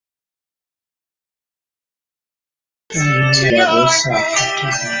Glory to God.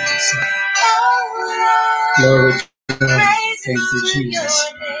 Thank you,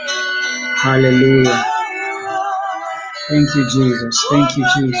 Jesus. Hallelujah. Thank you, Jesus. Thank you,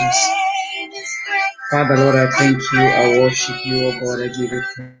 Jesus. Father, Lord, I thank you. I worship you, oh God. I give you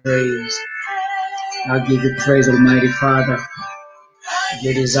praise. I give you praise, Almighty Father.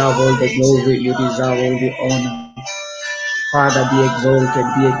 You deserve all the glory. You deserve all the honor. Father, be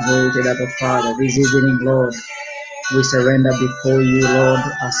exalted, Abba Father. This evening, Lord, we surrender before you, Lord.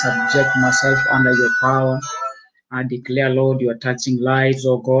 I subject myself under your power. I declare, Lord, you are touching lives,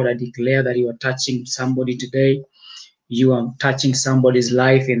 oh God. I declare that you are touching somebody today. You are touching somebody's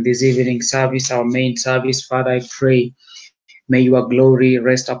life in this evening service, our main service. Father, I pray, may your glory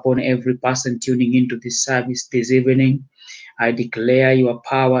rest upon every person tuning into this service this evening. I declare your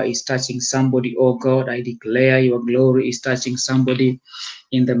power is touching somebody, oh God. I declare your glory is touching somebody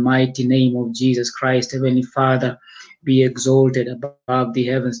in the mighty name of Jesus Christ. Heavenly Father, be exalted above the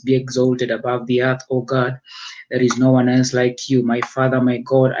heavens, be exalted above the earth, oh God. There is no one else like you. My Father, my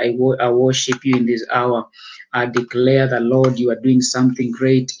God, I worship you in this hour. I declare that, Lord, you are doing something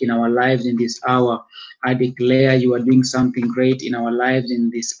great in our lives in this hour. I declare you are doing something great in our lives in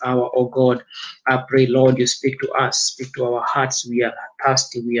this hour, oh God. I pray, Lord, you speak to us, speak to our hearts. We are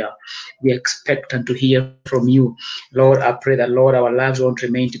thirsty, we are expectant to hear from you. Lord, I pray that, Lord, our lives won't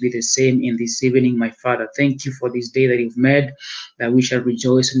remain to be the same in this evening, my Father. Thank you for this day that you've made, that we shall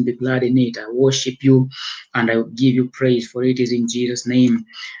rejoice and be glad in it. I worship you and I give you praise, for it is in Jesus' name,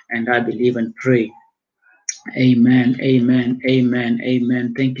 and I believe and pray. Amen, amen, amen,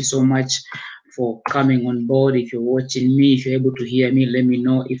 amen. Thank you so much for coming on board. If you're watching me, if you're able to hear me, let me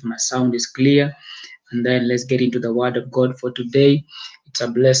know if my sound is clear. And then let's get into the word of God for today. It's a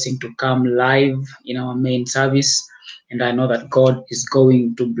blessing to come live in our main service. And I know that God is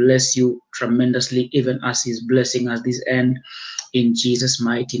going to bless you tremendously, even as He's blessing us this end, in Jesus'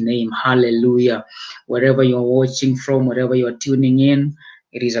 mighty name. Hallelujah. Wherever you're watching from, wherever you're tuning in,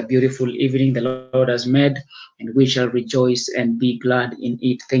 it is a beautiful evening the Lord has made, and we shall rejoice and be glad in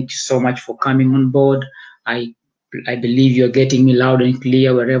it. Thank you so much for coming on board. I believe you're getting me loud and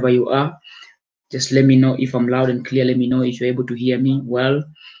clear wherever you are. Just let me know if I'm loud and clear. Let me know if you're able to hear me well,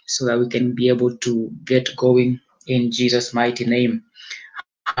 so that we can be able to get going in Jesus' mighty name.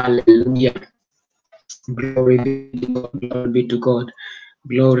 Hallelujah. Glory be to God. Glory be to God.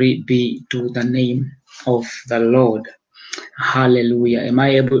 Glory be to the name of the Lord. Hallelujah. Am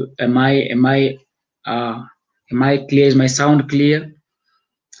I clear? Is my sound clear?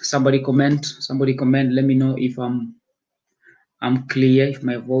 Somebody comment. Let me know if I'm clear, if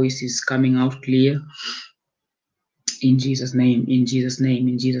my voice is coming out clear. In Jesus' name, in Jesus' name,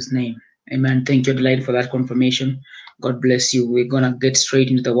 in Jesus' name. Amen. Thank you, Adelaide, for that confirmation. God bless you. We're going to get straight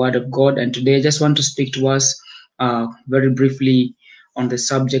into the word of God. And today I just want to speak to us very briefly on the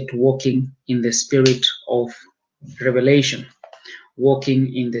subject, walking in the spirit of revelation.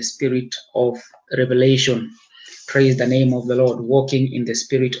 Walking in the spirit of revelation. Praise the name of the Lord. Walking in the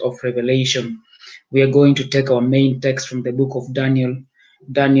spirit of revelation. We are going to take our main text from the book of Daniel,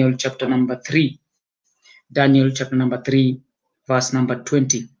 Daniel chapter number 3. Daniel chapter number 3, verse number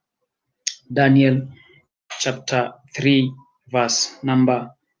 20. Daniel chapter 3, verse number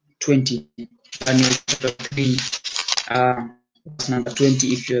 20. Daniel chapter 3, verse number 20.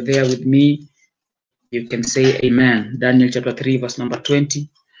 If you're there with me, you can say amen. Daniel chapter 3, verse number 20.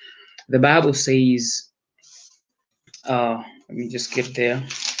 The Bible says, let me just get there.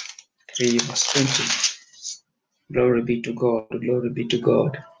 3, verse 20. Glory be to God. Glory be to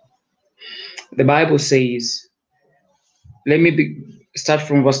God. The Bible says, let me start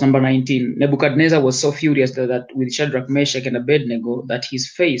from verse number 19. Nebuchadnezzar was so furious that with Shadrach, Meshach, and Abednego that his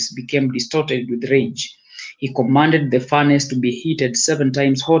face became distorted with rage. He commanded the furnace to be heated 7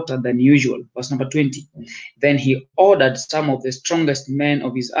 times hotter than usual. Verse number 20. Then he ordered some of the strongest men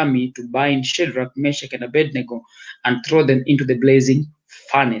of his army to bind Shadrach, Meshach, and Abednego and throw them into the blazing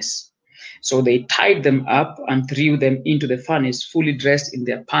furnace. So they tied them up and threw them into the furnace, fully dressed in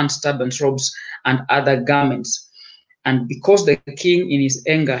their pants, turbans, robes, and other garments. And because the king in his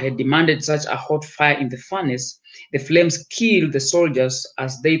anger had demanded such a hot fire in the furnace, the flames killed the soldiers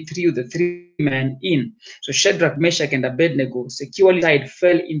as they threw the 3 men in. So Shadrach, Meshach, and Abednego, securely tied,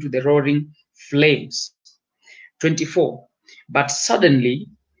 fell into the roaring flames. 24. But suddenly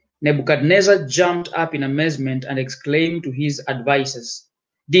Nebuchadnezzar jumped up in amazement and exclaimed to his advisers,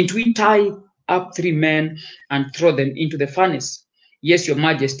 "Didn't we tie up 3 men and throw them into the furnace?" "Yes, your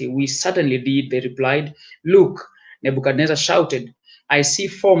majesty, we certainly did," they replied. "Look," Nebuchadnezzar shouted, "I see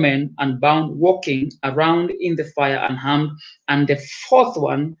 4 men unbound walking around in the fire unharmed, and the 4th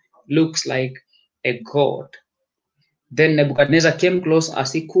one looks like a god." Then Nebuchadnezzar came close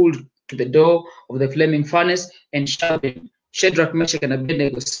as he could to the door of the flaming furnace and shouted, Shadrach, Meshach, and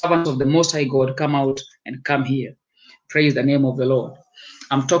Abednego, servants of the Most High God, come out and come here. Praise the name of the Lord.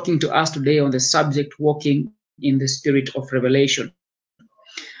 I'm talking to us today on the subject, walking in the spirit of revelation.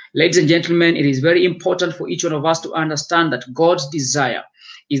 Ladies and gentlemen, it is very important for each one of us to understand that God's desire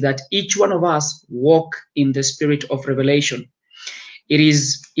is that each one of us walk in the spirit of revelation. It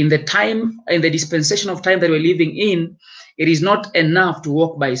is in the dispensation of time that we're living in, it is not enough to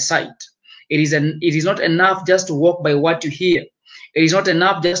walk by sight. It is not enough just to walk by what you hear. It is not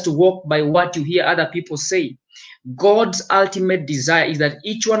enough just to walk by what you hear other people say. God's ultimate desire is that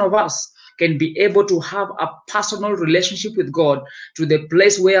each one of us can be able to have a personal relationship with God to the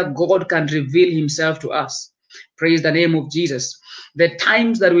place where God can reveal himself to us. Praise the name of Jesus. The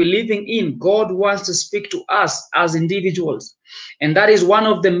times that we're living in, God wants to speak to us as individuals. And that is one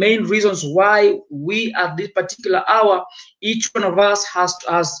of the main reasons why we at this particular hour, each one of us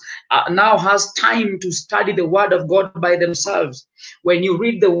now has time to study the word of God by themselves. When you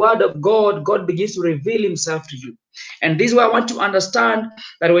read the word of God, God begins to reveal himself to you. And this is why I want to understand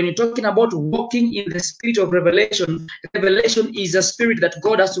that when you're talking about walking in the spirit of revelation, revelation is a spirit that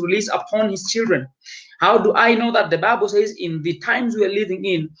God has to release upon his children. How do I know that? The Bible says in the times we are living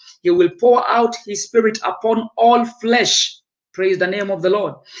in, he will pour out his spirit upon all flesh. Praise the name of the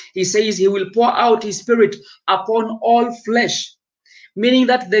Lord. He says he will pour out his spirit upon all flesh, meaning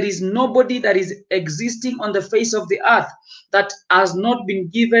that there is nobody that is existing on the face of the earth that has not been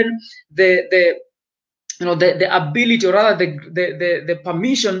given the ability, or rather the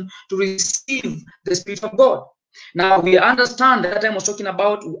permission to receive the Spirit of God. Now we understand that I was talking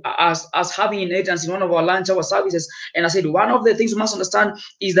about us having inheritance in one of our lunch hour services, and I said one of the things we must understand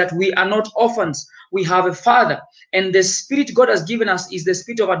is that we are not orphans. We have a father, and the spirit God has given us is the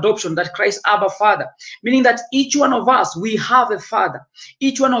spirit of adoption, that Christ Abba Father, meaning that each one of us, we have a father.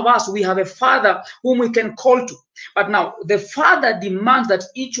 Each one of us, we have a father whom we can call to. But now the Father demands that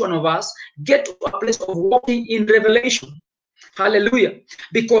each one of us get to a place of walking in revelation. Hallelujah.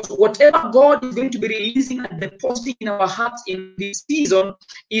 Because whatever God is going to be releasing and depositing in our hearts in this season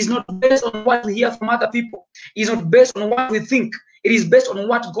is not based on what we hear from other people. It's not based on what we think. It is based on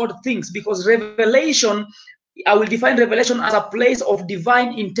what God thinks. Because revelation, I will define revelation as a place of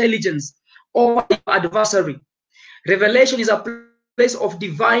divine intelligence over your adversary. Revelation is a place of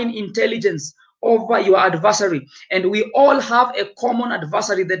divine intelligence over your adversary. And we all have a common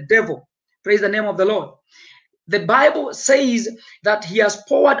adversary, the devil. Praise the name of the Lord. The Bible says that he has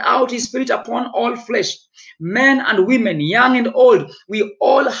poured out his spirit upon all flesh, men and women, young and old. We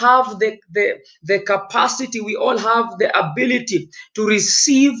all have the capacity, we all have the ability to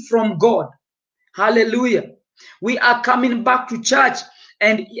receive from God. Hallelujah. We are coming back to church,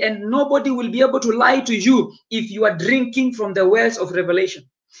 and nobody will be able to lie to you if you are drinking from the wells of revelation.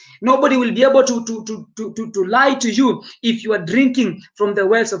 Nobody will be able to lie to you if you are drinking from the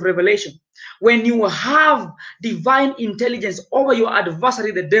wells of revelation. When you have divine intelligence over your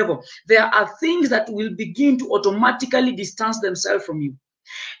adversary, the devil, there are things that will begin to automatically distance themselves from you.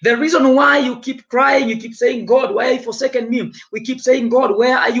 The reason why you keep crying, you keep saying, God, why have you forsaken me? We keep saying, God,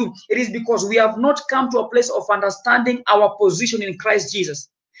 where are you? It is because we have not come to a place of understanding our position in Christ Jesus.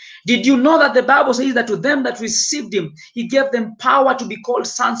 Did you know that the Bible says that to them that received him, he gave them power to be called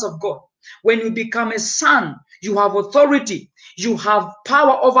sons of God? When you become a son, you have authority. You have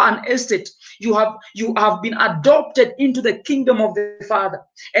power over an estate. You have been adopted into the kingdom of the Father.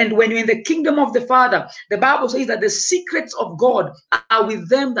 And when you're in the kingdom of the Father, the Bible says that the secrets of God are with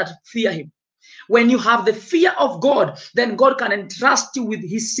them that fear him. When you have the fear of God, then God can entrust you with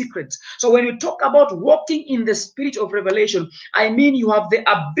his secrets. So when we talk about walking in the spirit of revelation, I mean you have the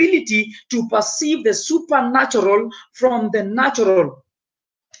ability to perceive the supernatural from the natural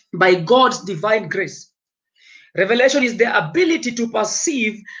by God's divine grace. Revelation is the ability to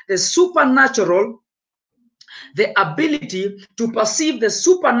perceive the supernatural, the ability to perceive the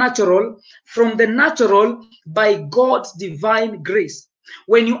supernatural from the natural by God's divine grace.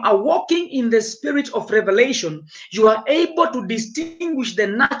 When you are walking in the spirit of revelation, you are able to distinguish the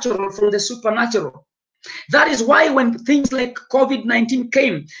natural from the supernatural. That is why when things like COVID-19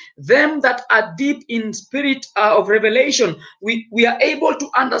 came, them that are deep in spirit of revelation, we are able to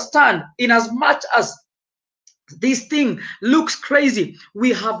understand, in as much as this thing looks crazy,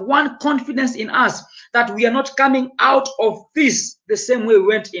 we have one confidence in us that we are not coming out of this the same way we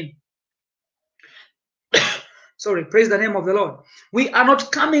went in. Sorry, praise the name of the Lord. We are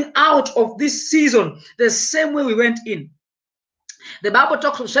not coming out of this season the same way we went in. The Bible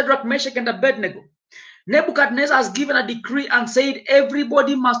talks of Shadrach, Meshach, and Abednego. Nebuchadnezzar has given a decree and said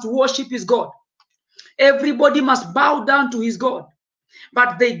everybody must worship his God. Everybody must bow down to his God.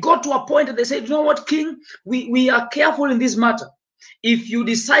 But they got to a point that they said, you know what, King, we are careful in this matter. If you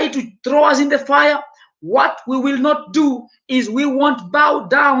decide to throw us in the fire, what we will not do is we won't bow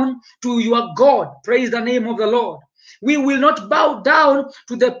down to your God. Praise the name of the Lord. We will not bow down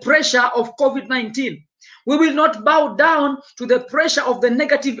to the pressure of COVID-19. We will not bow down to the pressure of the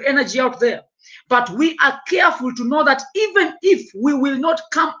negative energy out there. But we are careful to know that even if we will not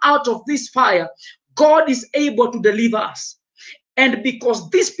come out of this fire, God is able to deliver us. And because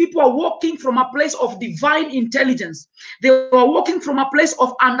these people are walking from a place of divine intelligence, they are walking from a place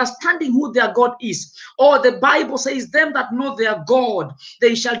of understanding who their God is. Or the Bible says, them that know their God,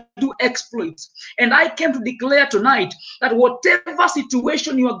 they shall do exploits. And I came to declare tonight that whatever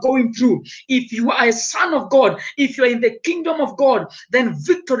situation you are going through, if you are a son of God, if you are in the kingdom of God, then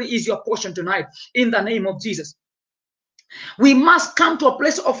victory is your portion tonight in the name of Jesus. We must come to a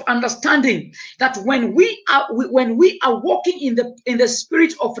place of understanding that when we are walking in the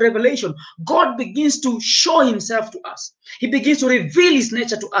spirit of revelation, God begins to show himself to us. He begins to reveal his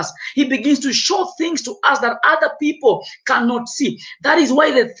nature to us. He begins to show things to us that other people cannot see. That is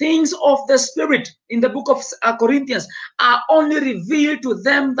why the things of the spirit in the book of Corinthians are only revealed to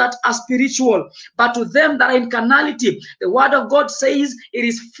them that are spiritual, but to them that are in carnality, the word of God says it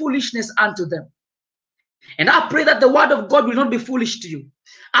is foolishness unto them. And I pray that the word of God will not be foolish to you.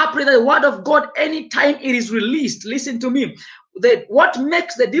 I pray that the word of God, anytime it is released, listen to me, that what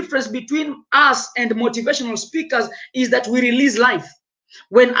makes the difference between us and motivational speakers is that we release life.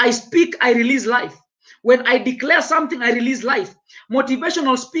 When I speak, I release life. When I declare something, I release life.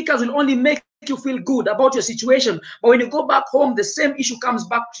 Motivational speakers will only make you feel good about your situation, but when you go back home, the same issue comes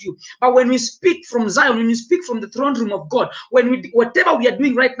back to you. But when we speak from Zion, when we speak from the throne room of God, whatever we are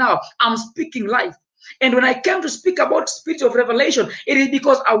doing right now, I'm speaking life. And when I came to speak about spirit of revelation, it is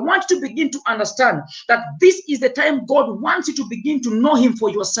because I want you to begin to understand that this is the time God wants you to begin to know him for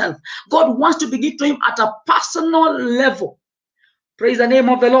yourself. God wants to begin to know him at a personal level. Praise the name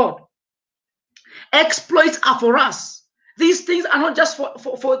of the Lord. Exploits are for us. These things are not just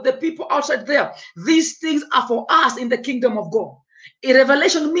for the people outside there. These things are for us in the kingdom of God. A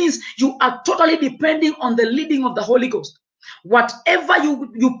revelation means you are totally depending on the leading of the Holy Ghost. Whatever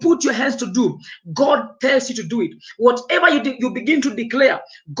you put your hands to do, God tells you to do it. Whatever you begin to declare,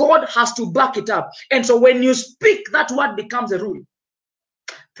 God has to back it up. And so when you speak, that word becomes a rule.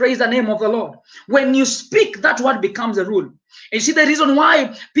 Praise the name of the Lord. When you speak, that word becomes a rule. And you see the reason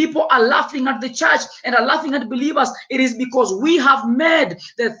why people are laughing at the church and are laughing at believers, it is because we have made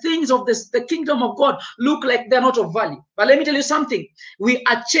the things of the kingdom of God look like they're not of value. But let me tell you something. We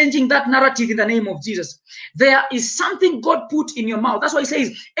are changing that narrative in the name of Jesus. There is something God put in your mouth. That's why he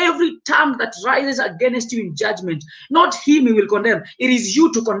says, every tongue that rises against you in judgment, not him he will condemn. It is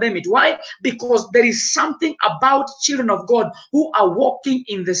you to condemn it. Why? Because there is something about children of God who are walking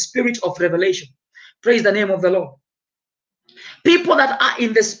in the spirit of revelation. Praise the name of the Lord. People that are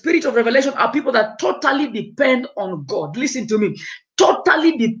in the spirit of revelation are people that totally depend on God. Listen to me.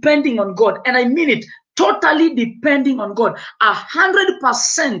 Totally depending on God. And I mean it. Totally depending on God.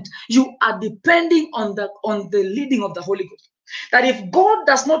 100% you are depending on the leading of the Holy Ghost. That if God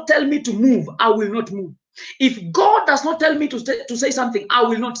does not tell me to move, I will not move. If God does not tell me to say something, I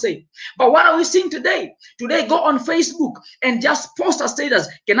will not say. But what are we seeing today? Today, go on Facebook and just post a status.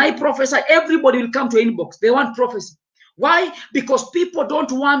 Can I prophesy? Everybody will come to inbox. They want prophecy. Why? Because people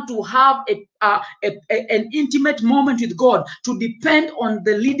don't want to have an intimate moment with God, to depend on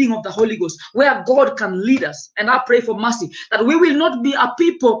the leading of the Holy Ghost, where God can lead us. And I pray for mercy, that we will not be a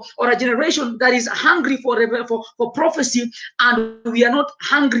people or a generation that is hungry for prophecy, and we are not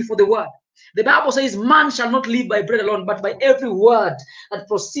hungry for the word. The Bible says, man shall not live by bread alone, but by every word that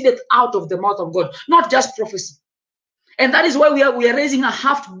proceedeth out of the mouth of God, not just prophecy. And that is why we are raising a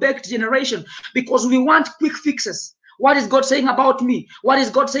half-baked generation, because we want quick fixes. What is God saying about me? What is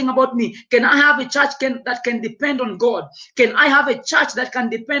God saying about me? Can I have a church that can depend on God? Can I have a church that can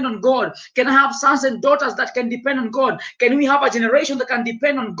depend on God? Can I have sons and daughters that can depend on God? Can we have a generation that can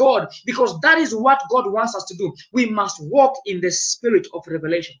depend on God? Because that is what God wants us to do. We must walk in the spirit of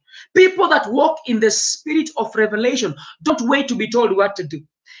revelation. People that walk in the spirit of revelation don't wait to be told what to do.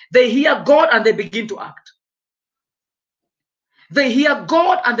 They hear God and they begin to act. They hear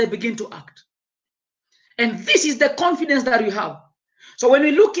God and they begin to act. And this is the confidence that we have. So when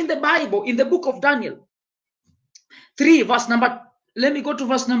we look in the Bible, in the book of Daniel 3, let me go to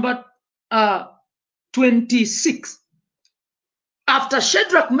verse number 26. After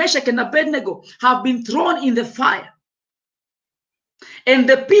Shadrach, Meshach, and Abednego have been thrown in the fire, and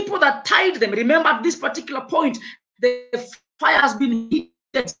the people that tied them, remember at this particular point, the fire has been hidden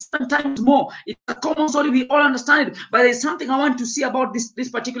 7 times more. It's a common story, we all understand it, but there's something I want to see about this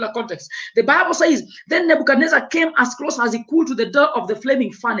particular context. The Bible says, then Nebuchadnezzar came as close as he could to the door of the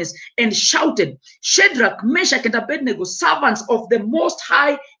flaming furnace and shouted, Shadrach, Meshach, and Abednego, servants of the Most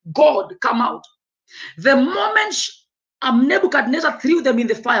High God, come out. The moment Nebuchadnezzar threw them in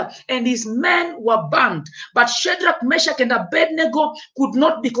the fire, and his men were burned. But Shadrach, Meshach, and Abednego could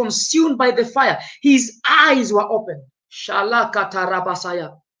not be consumed by the fire. His eyes were open.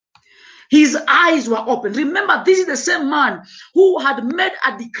 His eyes were open. Remember, this is the same man who had made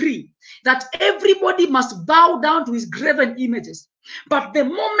a decree that everybody must bow down to his graven images. But the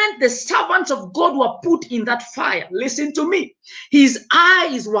moment the servants of God were put in that fire, listen to me, his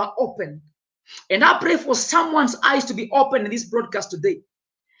eyes were open. And I pray for someone's eyes to be open in this broadcast today.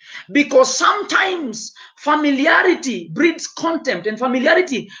 Because sometimes familiarity breeds contempt, and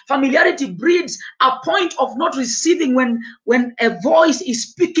familiarity breeds a point of not receiving when a voice is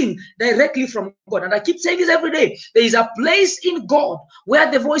speaking directly from God. And I keep saying this every day. There is a place in God where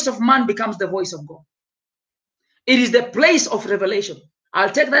the voice of man becomes the voice of God. It is the place of revelation. I'll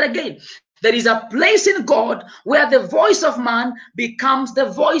take that again. There is a place in God where the voice of man becomes the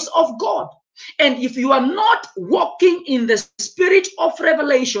voice of God. And if you are not walking in the spirit of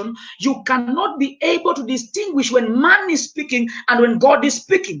revelation, you cannot be able to distinguish when man is speaking and when God is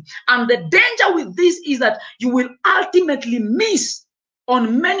speaking. And the danger with this is that you will ultimately miss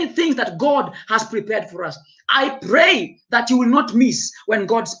on many things that God has prepared for us. I pray that you will not miss when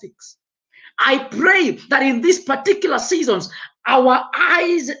God speaks. I pray that in these particular seasons, our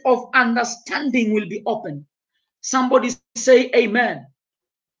eyes of understanding will be open. Somebody say amen.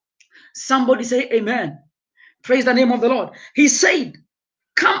 Somebody say amen. Praise the name of the Lord. He said,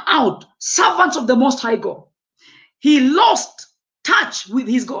 come out, servants of the Most High God. He lost touch with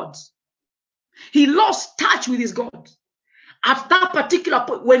his gods. He lost touch with his gods. At that particular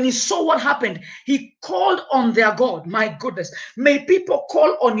point, when he saw what happened, he called on their God. My goodness. May people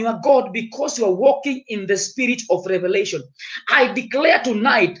call on your God because you are walking in the spirit of revelation. I declare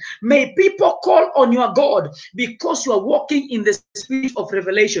tonight, may people call on your God because you are walking in the spirit of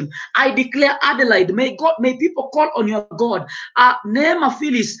revelation. I declare, Adelaide, may people call on your God. Neema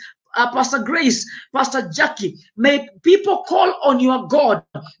Phyllis, Pastor Grace, Pastor Jackie, may people call on your God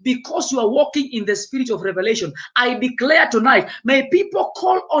because you are walking in the spirit of revelation. I declare tonight, may people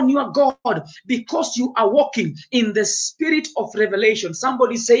call on your God because you are walking in the spirit of revelation.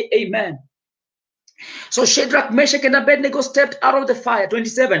 Somebody say amen. So Shadrach, Meshach, and Abednego stepped out of the fire.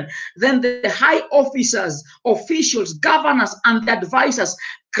 27. Then the high officers, officials, governors, and the advisors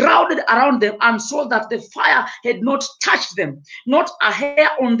crowded around them and saw that the fire had not touched them. Not a hair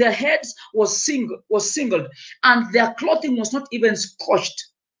on their heads was singled, and their clothing was not even scorched.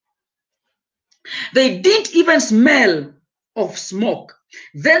 They didn't even smell of smoke.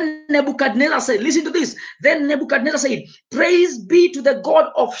 Then Nebuchadnezzar said, listen to this. Then Nebuchadnezzar said, praise be to the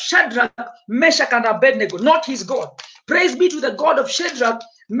God of Shadrach, Meshach, and Abednego, not his God. Praise be to the God of Shadrach,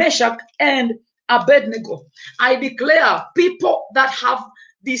 Meshach, and Abednego. I declare, people that have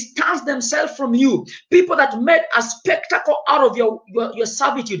distanced themselves from you, people that made a spectacle out of your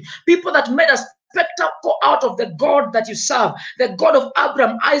servitude, people that made a spectacle out of the God that you serve, the God of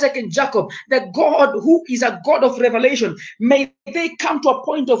Abraham, Isaac, and Jacob, the God who is a God of revelation. May they come to a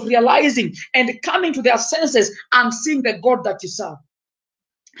point of realizing and coming to their senses and seeing the God that you serve.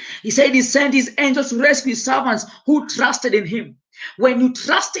 He said he sent his angels to rescue his servants who trusted in him. When you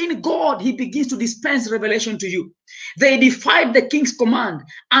trust in God, he begins to dispense revelation to you. They defied the king's command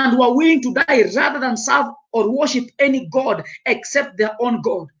and were willing to die rather than serve or worship any God except their own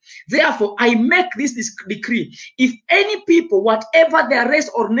God. Therefore, I make this decree. If any people, whatever their race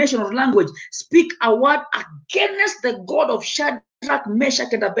or nation or language, speak a word against the God of Shadrach,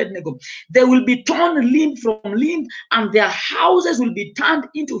 Meshach, and Abednego, they will be torn limb from limb, and their houses will be turned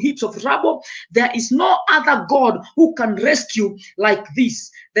into heaps of rubble. There is no other God who can rescue like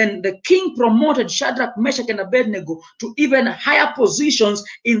this. Then the king promoted Shadrach, Meshach, and Abednego to even higher positions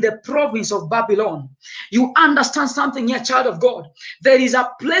in the province of Babylon. You understand something here, child of God? There is a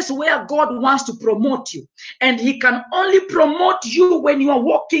place where God wants to promote you, and he can only promote you when you are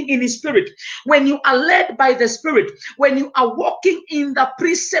walking in his spirit, when you are led by the spirit, when you are walking in the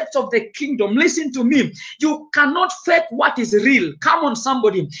precepts of the kingdom. Listen to me. You cannot fake what is real. Come on,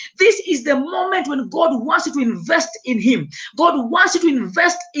 somebody. This is the moment when God wants you to invest in him. God wants you to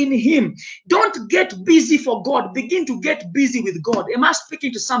invest in him. Don't get busy for God. Begin to get busy with God. Am I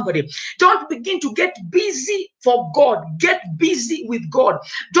speaking to somebody? Don't begin to get busy for God. Get busy with God.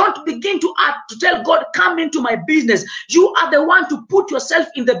 Don't begin to tell God, come into my business. You are the one to put yourself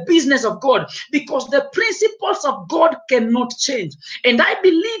in the business of God, because the principles of God cannot change. change. And I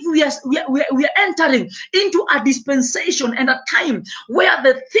believe we are entering into a dispensation and a time where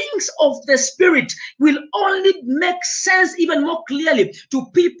the things of the Spirit will only make sense even more clearly to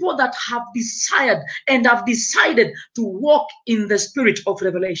people that have desired and have decided to walk in the spirit of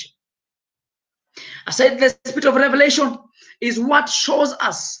revelation. I said the spirit of revelation is what shows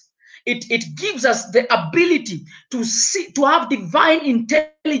us. It gives us the ability to see, to have divine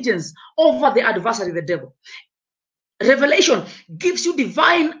intelligence over the adversary, the devil. Revelation gives you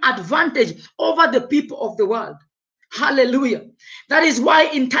divine advantage over the people of the world. Hallelujah. That is why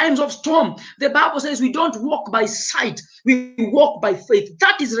in times of storm, the Bible says we don't walk by sight, we walk by faith.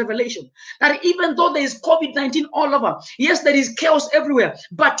 That is revelation. That even though there is COVID-19 all over, yes, there is chaos everywhere,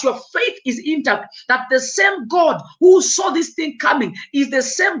 but your faith is intact. That the same God who saw this thing coming is the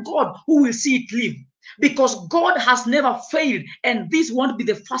same God who will see it live. Because God has never failed, and this won't be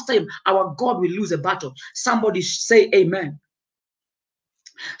the first time our God will lose a battle. Somebody say amen.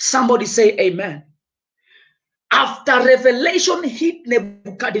 Somebody say amen. After revelation hit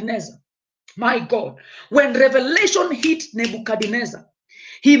Nebuchadnezzar, my God, when revelation hit Nebuchadnezzar,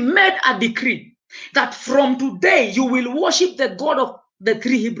 he made a decree that from today you will worship the God of the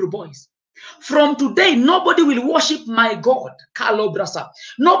three Hebrew boys. From today, nobody will worship my God, Kalobrasa.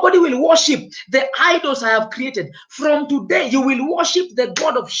 Nobody will worship the idols I have created. From today, you will worship the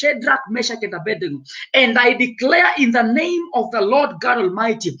God of Shadrach, Meshach, and Abednego. And I declare in the name of the Lord God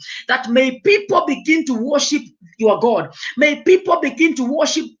Almighty that may people begin to worship your God. May people begin to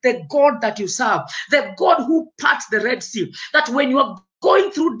worship the God that you serve, the God who parts the Red Sea. That when you are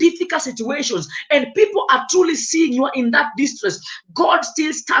going through difficult situations and people are truly seeing you are in that distress, God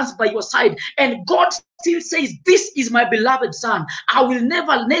still stands by your side, and God still says, this is my beloved son. I will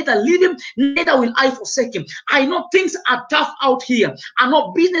neither leave him, neither will I forsake him. I know things are tough out here. I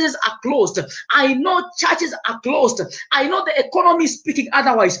know businesses are closed. I know churches are closed. I know the economy is speaking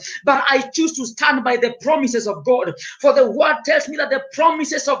otherwise, but I choose to stand by the promises of God. For the word tells me that the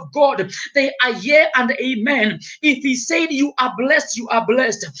promises of God, they are yea and amen. If he said you are blessed, you are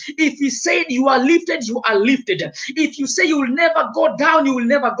blessed. If he said you are lifted, you are lifted. If you say you will never go down, you will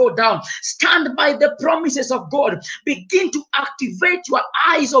never go down. Stand by the promises of God. Begin to activate your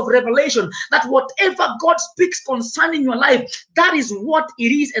eyes of revelation, that whatever God speaks concerning your life, that is what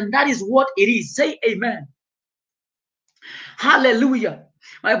it is, and that is what it is. Say amen. Hallelujah.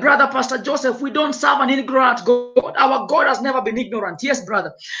 My brother, Pastor Joseph, we don't serve an ignorant God. Our God has never been ignorant. Yes,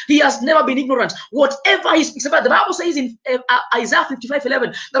 brother. He has never been ignorant. Whatever he speaks about, the Bible says in Isaiah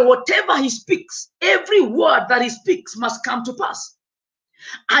 55:11, that whatever he speaks, every word that he speaks must come to pass.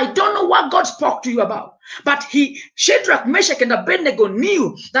 I don't know what God spoke to you about, but Shadrach, Meshach, and Abednego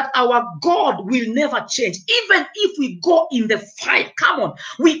knew that our God will never change. Even if we go in the fire, come on,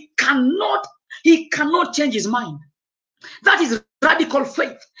 he cannot change his mind. That is radical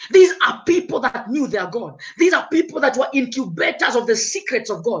faith. These are people that knew their God. These are people that were incubators of the secrets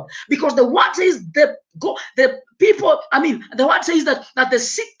of God. Because the word says the word says that the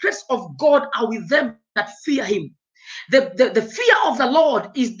secrets of God are with them that fear him. The fear of the Lord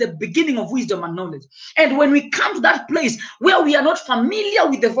is the beginning of wisdom and knowledge. And when we come to that place where we are not familiar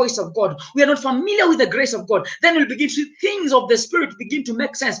with the voice of God, we are not familiar with the grace of God, then we'll begin to see things of the Spirit begin to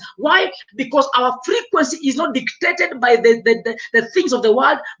make sense. Why? Because our frequency is not dictated by the things of the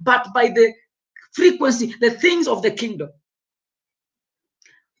world, but by the frequency, the things of the kingdom.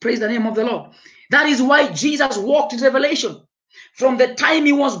 Praise the name of the Lord. That is why Jesus walked in revelation. From the time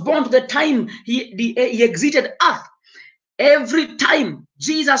he was born to the time he exited earth, every time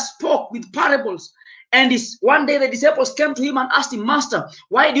Jesus spoke with parables. And one day the disciples came to him and asked him, Master,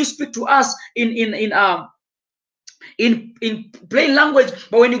 why do you speak to us in plain language,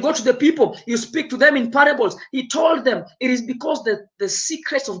 but when you go to the people, you speak to them in parables? He told them, it is because the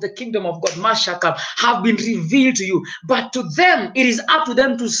secrets of the kingdom of God, Mashaka, have been revealed to you, but to them, it is up to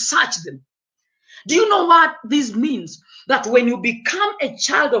them to search them. Do you know what this means? That when you become a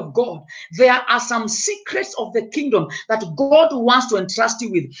child of God, there are some secrets of the kingdom that God wants to entrust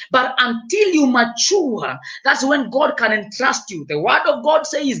you with. But until you mature, that's when God can entrust you. The word of God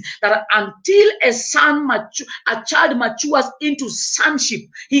says that until a child matures into sonship,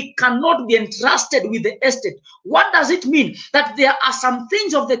 he cannot be entrusted with the estate. What does it mean? That there are some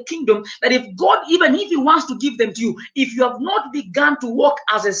things of the kingdom that if God, even if he wants to give them to you, if you have not begun to walk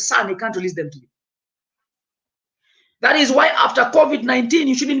as a son, he can't release them to you. That is why after COVID-19,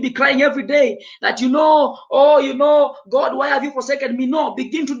 you shouldn't be crying every day that, God, why have you forsaken me? No,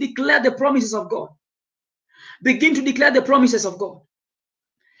 begin to declare the promises of God. Begin to declare the promises of God.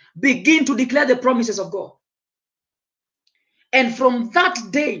 Begin to declare the promises of God. And from that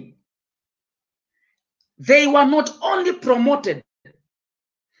day, they were not only promoted,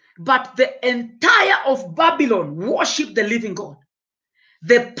 but the entire of Babylon worshipped the living God.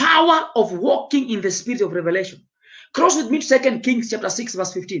 The power of walking in the spirit of revelation. Cross with me to 2 Kings chapter 6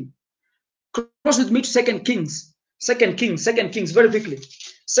 verse 15. Cross with me to 2 Kings. 2 Kings, very quickly.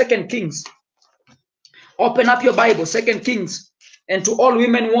 2 Kings. Open up your Bible, 2 Kings. And to all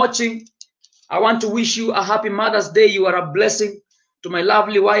women watching, I want to wish you a happy Mother's Day. You are a blessing. To my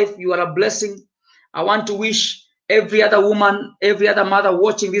lovely wife, you are a blessing. I want to wish every other woman, every other mother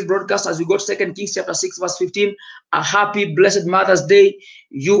watching this broadcast as we go to 2 Kings chapter 6 verse 15, a happy, blessed Mother's Day.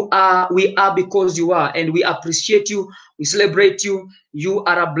 We are because you are, and we appreciate you. We celebrate you. You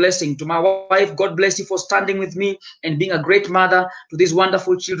are a blessing. To my wife, God bless you for standing with me and being a great mother to these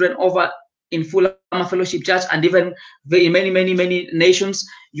wonderful children over in Full Armor Fellowship Church and even in many nations.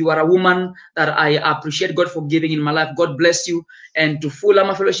 You are a woman that I appreciate God for giving in my life. God bless you. And to Full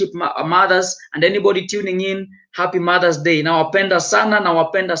Armor Fellowship mothers and anybody tuning in, happy Mother's Day. Nawapenda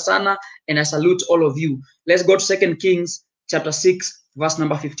sana, and I salute all of you. Let's go to 2 Kings chapter 6 verse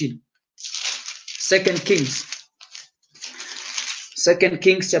number 15. 2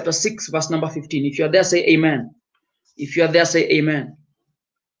 Kings chapter 6 verse number 15. If you are there, say amen. If you are there, say amen.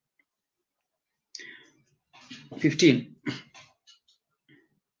 15.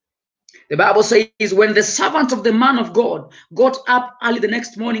 The Bible says, when the servants of the man of God got up early the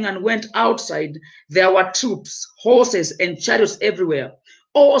next morning and went outside, there were troops, horses, and chariots everywhere.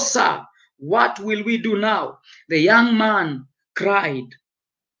 Oh, sir, what will we do now? The young man cried.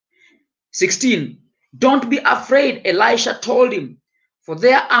 16. Don't be afraid, Elisha told him, for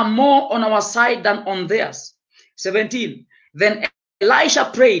there are more on our side than on theirs. 17. Then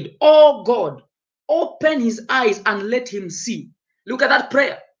Elisha prayed, oh God, open his eyes and let him see. Look at that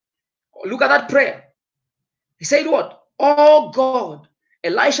prayer. Look at that prayer. He said what? Oh God.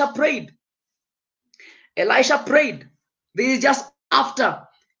 Elisha prayed. Elisha prayed. This is just after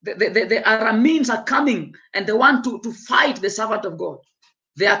the Arameans are coming and they want to fight the servant of God.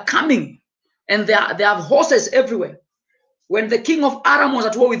 They are coming and they have horses everywhere. When the king of Aram was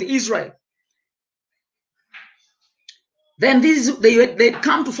at war with Israel, then they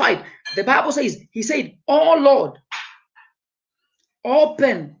come to fight. The Bible says, he said, oh Lord,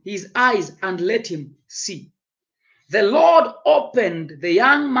 open his eyes and let him see. The Lord opened the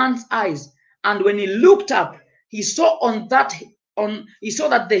young man's eyes, and when he looked up, he saw that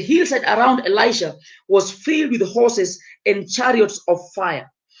the hillside around Elisha was filled with horses and chariots of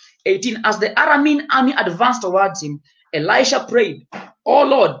fire. 18. As the Aramean army advanced towards him, Elisha prayed, oh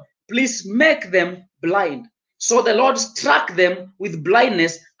Lord, please make them blind. So the Lord struck them with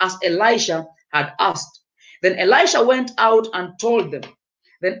blindness as Elisha had asked. Then Elisha went out and told them.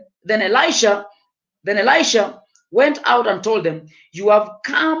 Then Elisha went out and told them, you have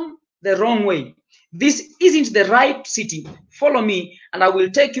come the wrong way. This isn't the right city. Follow me, and I will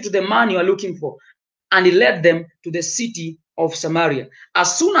take you to the man you are looking for. And he led them to the city of Samaria.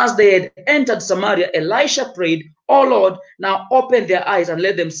 As soon as they had entered Samaria, Elisha prayed, oh Lord, now open their eyes and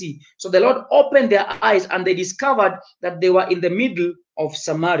let them see. So the Lord opened their eyes, and they discovered that they were in the middle of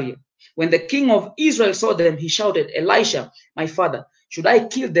Samaria. When the king of Israel saw them, he shouted, Elisha, my father, should I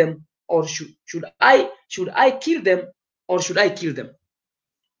kill them, or should I kill them, or should I kill them?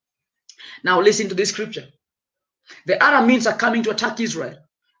 Now listen to this scripture. The Arameans are coming to attack Israel.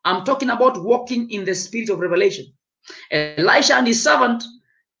 I'm talking about walking in the spirit of revelation. Elisha and his servant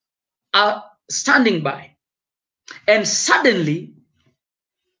are standing by, and suddenly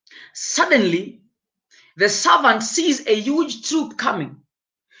the servant sees a huge troop coming.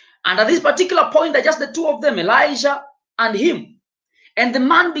 And at this particular point, they're just the two of them, Elijah and him. And the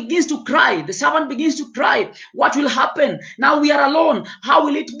man begins to cry. The servant begins to cry. What will happen? Now we are alone. How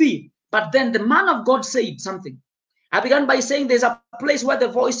will it be? But then the man of God said something. I began by saying there's a place where the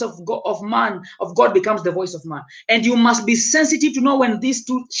voice of God becomes the voice of man. And you must be sensitive to know when these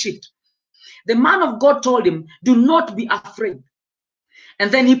two shift. The man of God told him, do not be afraid. And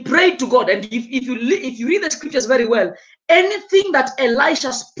then he prayed to God. And if you read the scriptures very well, anything that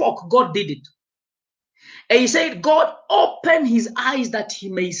Elisha spoke, God did it. And he said, God, open his eyes that he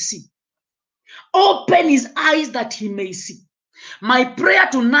may see. Open his eyes that he may see. My prayer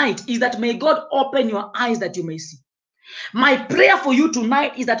tonight is that may God open your eyes that you may see. My prayer for you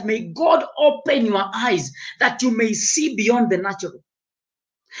tonight is that may God open your eyes that you may see beyond the natural.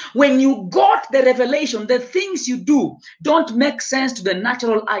 When you got the revelation, the things you do don't make sense to the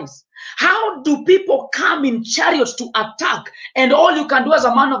natural eyes. How do people come in chariots to attack, and all you can do as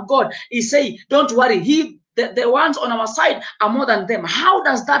a man of God is say, don't worry, the ones on our side are more than them? How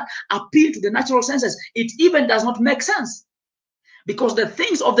does that appeal to the natural senses? It even does not make sense. Because the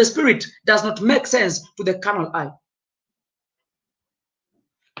things of the spirit does not make sense to the carnal eye.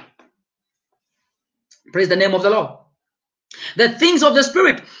 Praise the name of the Lord. The things of the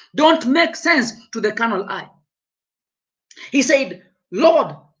spirit don't make sense to the carnal eye. He said,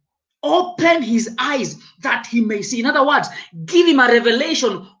 Lord, open his eyes that he may see. In other words, give him a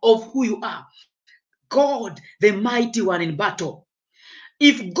revelation of who you are. God, the mighty one in battle.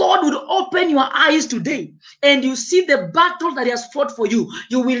 If God would open your eyes today and you see the battle that he has fought for you,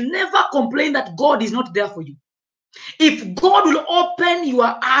 you will never complain that God is not there for you. If God will open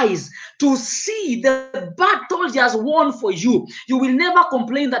your eyes to see the battles he has won for you, you will never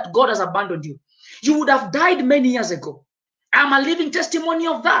complain that God has abandoned you. You would have died many years ago. I'm a living testimony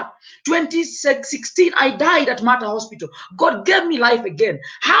of that. 2016, I died at Mater Hospital. God gave me life again.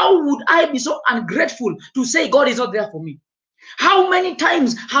 How would I be so ungrateful to say God is not there for me? How many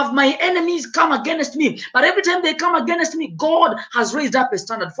times have my enemies come against me? But every time they come against me, God has raised up a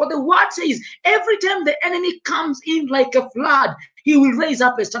standard. For the word says, every time the enemy comes in like a flood, he will raise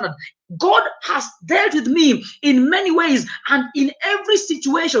up a standard. God has dealt with me in many ways, and in every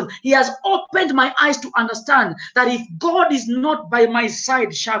situation, he has opened my eyes to understand that if God is not by my side,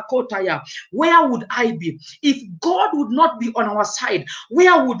 Shakotaya, where would I be? If God would not be on our side,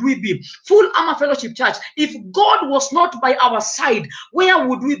 where would we be? Full Armor Fellowship Church, if God was not by our side, where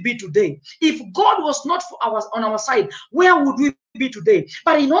would we be today? If God was not on our side, where would we be today?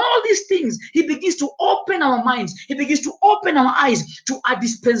 But in all these things, he begins to open our minds, he begins to open our eyes to a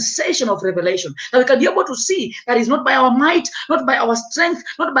dispensation of revelation, that we can be able to see that it's not by our might, not by our strength,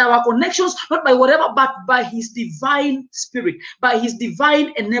 not by our connections, not by whatever, but by his divine spirit, by his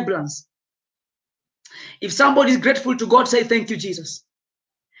divine enablance. If somebody is grateful to God, say thank you, Jesus.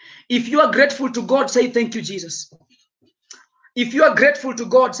 If you are grateful to God, say thank you, Jesus. If you are grateful to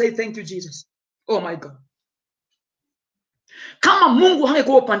God, say thank you, Jesus. Oh my God. Kama Mungu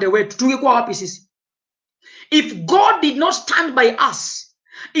hangekuwa upande wetu, tungekuwa wapi sisi? If God did not stand by us,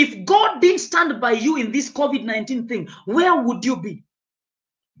 if God didn't stand by you in this COVID-19 thing, where would you be?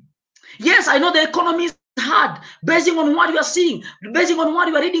 Yes, I know the economy is hard, basing on what you are seeing, basing on what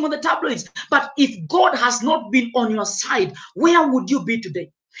you are reading on the tabloids. But if God has not been on your side, where would you be today?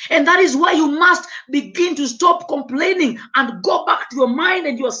 And that is why you must begin to stop complaining and go back to your mind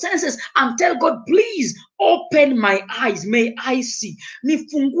and your senses and tell God, please open my eyes. May I see.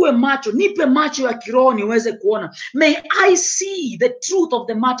 Nifungue macho. Nipe macho ya kiroho niweze kuona. May I see the truth of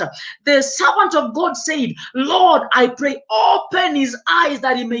the matter. The servant of God said, Lord, I pray, open his eyes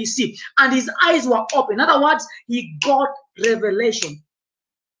that he may see. And his eyes were open. In other words, he got revelation.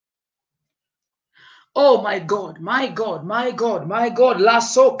 Oh my God, my God, my God, my God.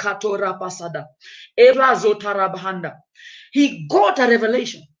 Lasso katora pasada. Eva zotarabhanda. He got a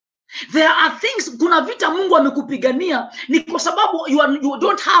revelation. There are things, kuna vita Mungu amekupigania ni kwa sababu you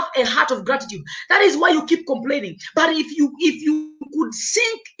don't have a heart of gratitude. That is why you keep complaining. But if you could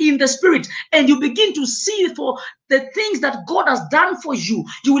sink in the spirit and you begin to see for the things that God has done for you,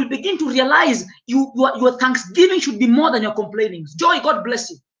 you will begin to realize your thanksgiving should be more than your complaining. Joy, God bless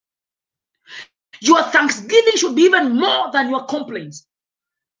you. Your thanksgiving should be even more than your complaints.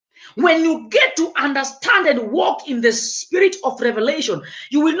 When you get to understand and walk in the spirit of revelation,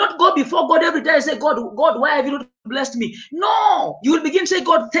 you will not go before God every day and say, God, why have you not blessed me? No, you will begin to say,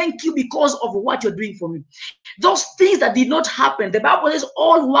 God, thank you because of what you're doing for me. Those things that did not happen, the Bible says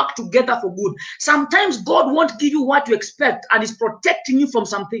all work together for good. Sometimes God won't give you what you expect and is protecting you from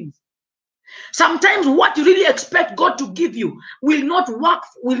some things. Sometimes what you really expect God to give you will not work,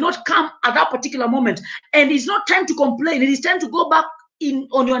 will not come at that particular moment. And it's not time to complain. It is time to go back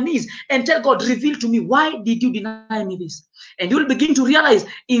on your knees and tell God, reveal to me, why did you deny me this? And you will begin to realize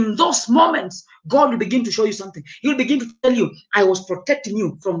in those moments, God will begin to show you something. He will begin to tell you, I was protecting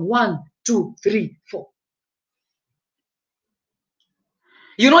you from 1, 2, 3, 4.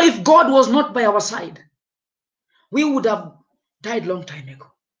 You know, if God was not by our side, we would have died long time ago.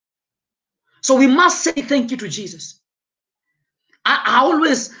 So we must say thank you to Jesus. I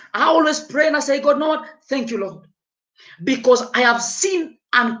always pray and I say, God, Lord, thank you, Lord. Because I have seen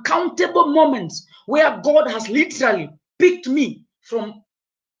uncountable moments where God has literally picked me from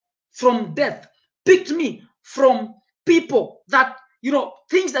death, picked me from people that, you know,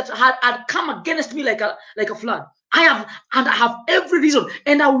 things that had come against me like a flood. I have every reason.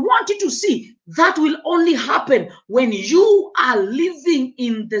 And I want you to see that will only happen when you are living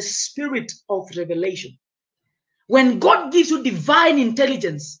in the spirit of revelation. When God gives you divine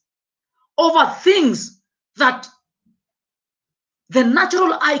intelligence over things that the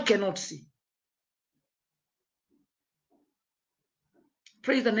natural eye cannot see.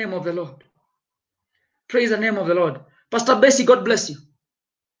 Praise the name of the Lord. Praise the name of the Lord. Pastor Bessie, God bless you.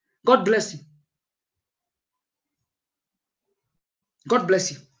 God bless you. God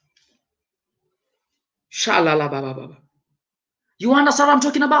bless you. Shalalababa. You understand what I'm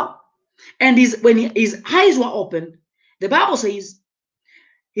talking about? And when his eyes were opened, the Bible says,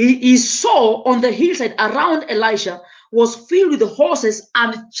 he saw on the hillside around Elisha was filled with horses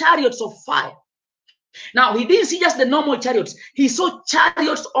and chariots of fire. Now, he didn't see just the normal chariots. He saw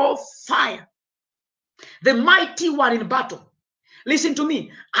chariots of fire. The mighty one in battle. Listen to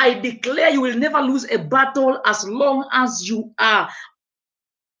me. I declare you will never lose a battle as long as you are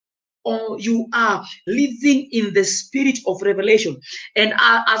living in the spirit of revelation. And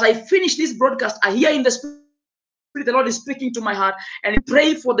as I finish this broadcast, I hear in the spirit the Lord is speaking to my heart, and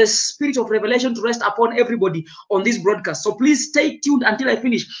pray for the spirit of revelation to rest upon everybody on this broadcast. So please stay tuned until I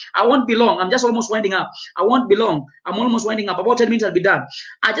finish. I won't be long. I'm just almost winding up. I won't be long. I'm almost winding up. About 10 minutes I'll be done.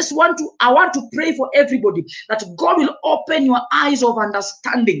 I want to pray for everybody that God will open your eyes of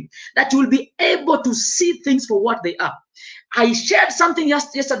understanding, that you will be able to see things for what they are. I shared something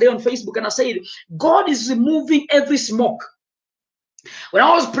yesterday on Facebook, and I said, God is removing every smoke. When I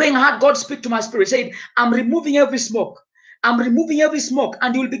was praying, I heard God speak to my spirit, said, I'm removing every smoke. I'm removing every smoke,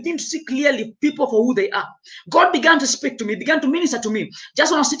 and you will begin to see clearly people for who they are. God began to speak to me, began to minister to me,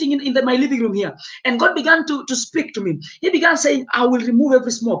 just when I was sitting in my living room here. And God began to speak to me. He began saying, I will remove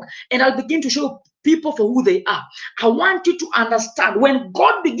every smoke, and I'll begin to show people for who they are. I want you to understand, when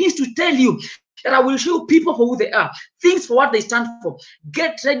God begins to tell you that I will show people for who they are, things for what they stand for,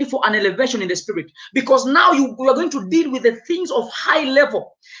 get ready for an elevation in the spirit. Because now you are going to deal with the things of high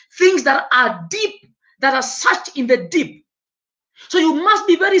level, things that are deep, that are searched in the deep. So you must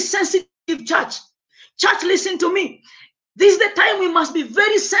be very sensitive, church. Church, listen to me. This is the time we must be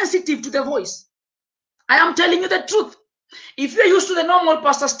very sensitive to the voice. I am telling you the truth. If you're used to the normal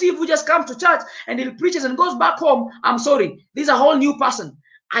Pastor Steve who just comes to church and he preaches and goes back home, I'm sorry. This is a whole new person.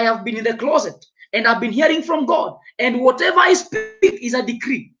 I have been in the closet and I've been hearing from God. And whatever I speak is a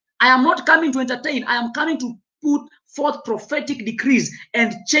decree. I am not coming to entertain. I am coming to put forth prophetic decrees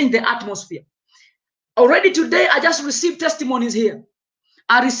and change the atmosphere. Already today, I just received testimonies here.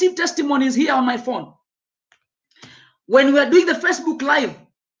 I received testimonies here on my phone. When we were doing the Facebook Live,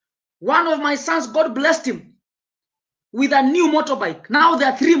 one of my sons, God blessed him with a new motorbike. Now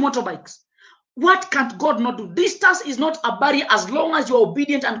there are 3 motorbikes. What can't God not do? Distance is not a barrier as long as you're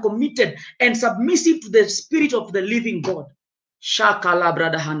obedient and committed and submissive to the spirit of the living God. Shakala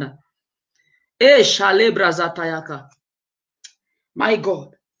bradahanda. Shale brazatayaka. My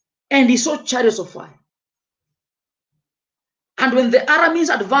God. And he saw chariots of fire. And when the Arameans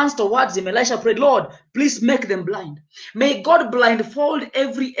advanced towards him, Elisha prayed, Lord, please make them blind. May God blindfold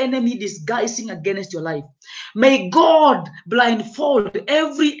every enemy disguising against your life. May God blindfold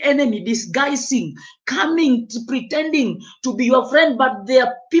every enemy disguising, coming, pretending to be your friend, but there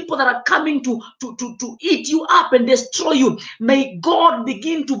are people that are coming to eat you up and destroy you. May God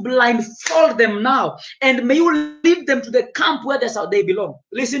begin to blindfold them now, and may you lead them to the camp where they belong.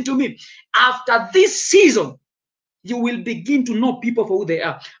 Listen to me. After this season, you will begin to know people for who they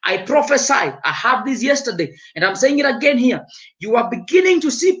are. I prophesy. I had this yesterday, and I'm saying it again here. You are beginning to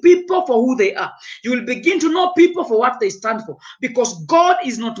see people for who they are. You will begin to know people for what they stand for, because God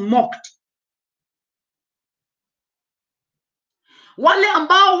is not mocked. Wale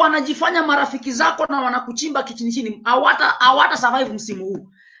ambao wanajifanya marafiki zako na wanakuchimba kichini chini, hawata survive msimu huu.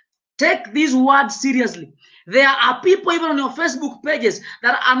 Take these words seriously. There are people even on your Facebook pages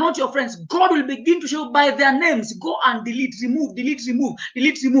that are not your friends. God will begin to show by their names. Go and delete, remove, delete, remove,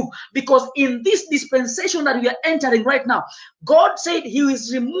 delete, remove. Because in this dispensation that we are entering right now, God said he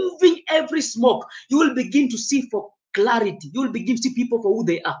is removing every smoke. You will begin to see for clarity. You will begin to see people for who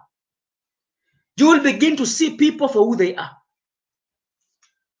they are. You will begin to see people for who they are.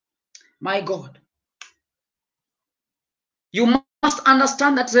 My God. You must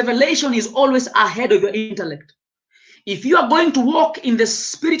understand that revelation is always ahead of your intellect. If you are going to walk in the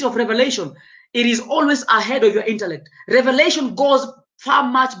spirit of revelation, it is always ahead of your intellect. Revelation goes far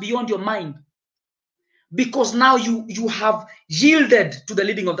much beyond your mind, because now you have yielded to the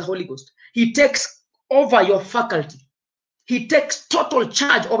leading of the Holy Ghost. He takes over your faculty. He takes total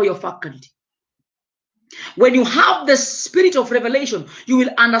charge over your faculty. When you have the spirit of revelation, you will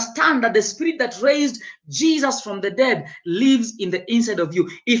understand that the spirit that raised Jesus from the dead lives in the inside of you.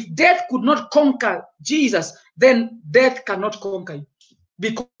 If death could not conquer Jesus, then death cannot conquer you,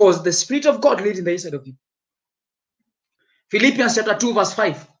 because the spirit of God lives in the inside of you. Philippians chapter 2 verse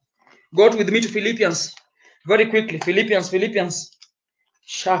 5. Go with me to Philippians very quickly. Philippians. Philippians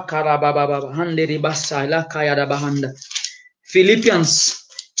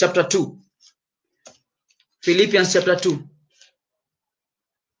chapter 2. Philippians chapter 2.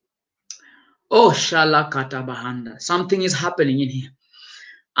 Oh, Shalakata Bahanda. Something is happening in here.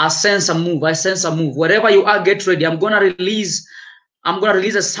 I sense a move. I sense a move. Wherever you are, get ready. I'm going to release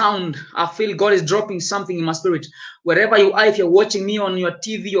a sound. I feel God is dropping something in my spirit. Wherever you are, if you're watching me on your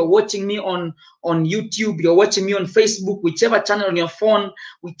TV, you're watching me on YouTube, you're watching me on Facebook, whichever channel on your phone,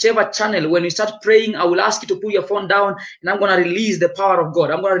 whichever channel, when you start praying, I will ask you to put your phone down, and I'm going to release the power of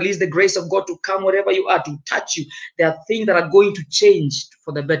God. I'm going to release the grace of God to come wherever you are, to touch you. There are things that are going to change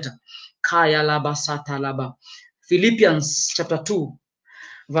for the better. Kaya laba sata laba. Philippians chapter 2,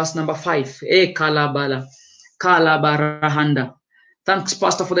 verse number 5. Kalabala. Kalabarahanda. Thanks,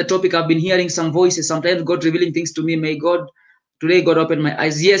 Pastor, for the topic. I've been hearing some voices. Sometimes God revealing things to me. May God, today God open my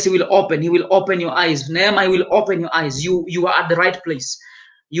eyes. Yes, He will open. He will open your eyes. Nehemiah will open your eyes. You are at the right place.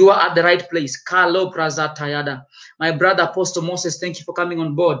 You are at the right place. Kalo Prazatayada. My brother, Apostle Moses, thank you for coming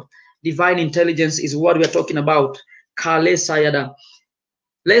on board. Divine intelligence is what we are talking about. Kale Sayada.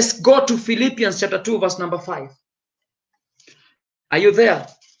 Let's go to Philippians chapter 2, verse number 5. Are you there?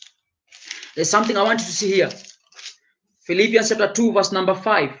 There's something I want you to see here. Philippians chapter 2, verse number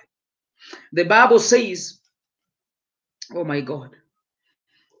 5. The Bible says, oh my God,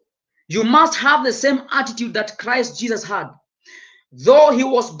 you must have the same attitude that Christ Jesus had. Though He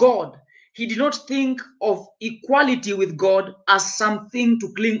was God, He did not think of equality with God as something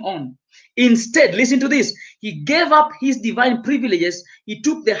to cling on. Instead, listen to this. He gave up His divine privileges. He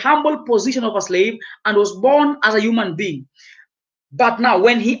took the humble position of a slave and was born as a human being. But now,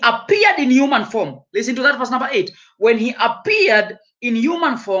 when He appeared in human form, listen to that, verse number 8. When He appeared in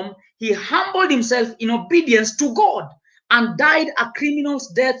human form, He humbled Himself in obedience to God and died a criminal's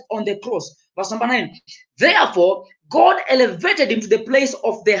death on the cross. Verse number 9. Therefore, God elevated Him to the place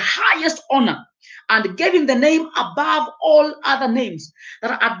of the highest honor and gave Him the name above all other names,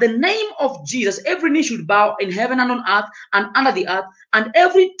 that at the name of Jesus, every knee should bow in heaven and on earth and under the earth, and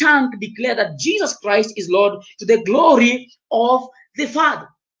every tongue declare that Jesus Christ is Lord, to the glory of the Father.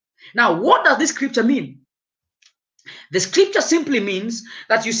 Now, what does this scripture mean? The scripture simply means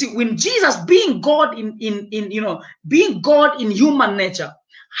that, you see, when Jesus, being God being God in human nature,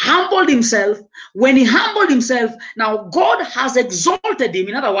 humbled Himself, when He humbled Himself, now God has exalted Him.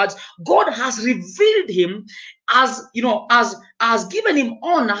 In other words, God has revealed Him as, as given Him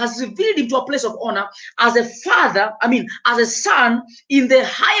honor, has revealed Him to a place of honor as a father, as a son in the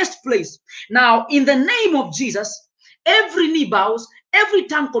highest place. Now, in the name of Jesus, every knee bows, every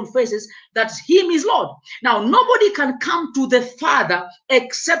tongue confesses that Him is Lord. Now, nobody can come to the Father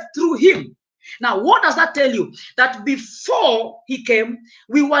except through Him. Now, what does that tell you? That before He came,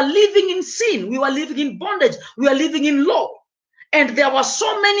 we were living in sin. We were living in bondage. We were living in law. And there were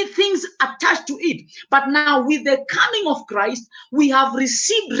so many things attached to it. But now, with the coming of Christ, we have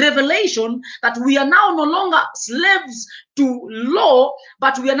received revelation that we are now no longer slaves to law,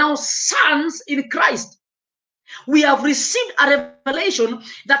 but we are now sons in Christ. We have received a revelation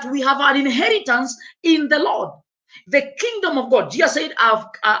that we have an inheritance in the Lord. The kingdom of God. Jesus said,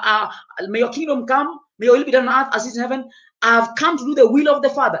 may your kingdom come, may your will be done on earth as it is in heaven. I have come to do the will of the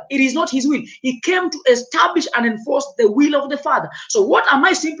Father. It is not His will. He came to establish and enforce the will of the Father. So what am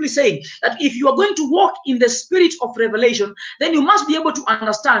I simply saying? That if you are going to walk in the spirit of revelation, then you must be able to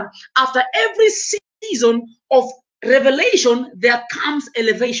understand, after every season of revelation, there comes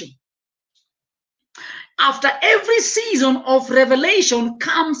elevation. After every season of revelation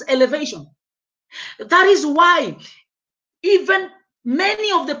comes elevation. That is why even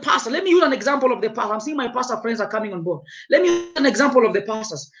many of the pastors, let me use an example of the pastor. I'm seeing my pastor friends are coming on board. Let me use an example of the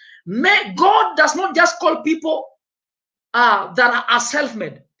pastors. God does not just call people that are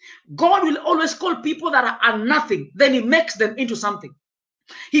self-made. God will always call people that are nothing. Then He makes them into something.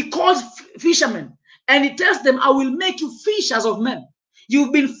 He calls fishermen and He tells them, I will make you fishers of men.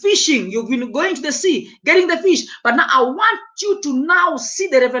 You've been fishing, you've been going to the sea, getting the fish. But now I want you to now see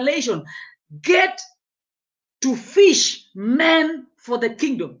the revelation. Get to fish men for the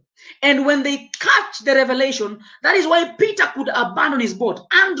kingdom. And when they catch the revelation, that is why Peter could abandon his boat.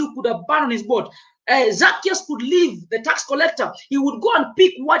 Andrew could abandon his boat. Zacchaeus could leave, the tax collector. He would go and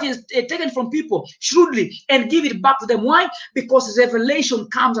pick what is taken from people shrewdly and give it back to them. Why? Because revelation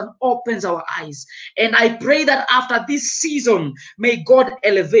comes and opens our eyes. And I pray that after this season, may God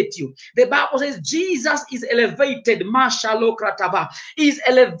elevate you. The Bible says Jesus is elevated. He is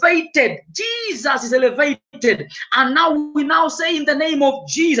elevated. Jesus is elevated. And now we now say, in the name of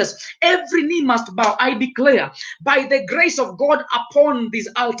Jesus, every knee must bow. I declare by the grace of God upon this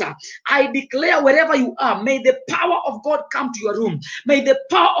altar, I declare wherever wherever you are, may the power of God come to your room. May the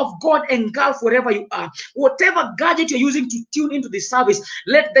power of God engulf wherever you are. Whatever gadget you're using to tune into this service,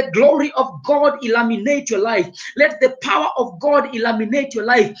 let the glory of God illuminate your life. Let the power of God illuminate your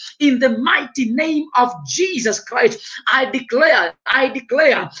life. In the mighty name of Jesus Christ, I declare,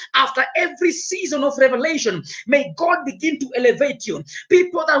 after every season of revelation, may God begin to elevate you.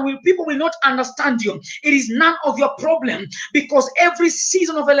 People will not understand you. It is none of your problem, because every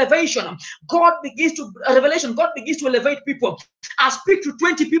season of elevation, God begins to elevate people. I speak to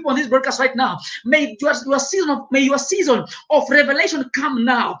 20 people on this broadcast right now. May your season of revelation come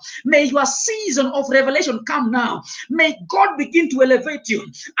now. May your season of revelation come now. May God begin to elevate you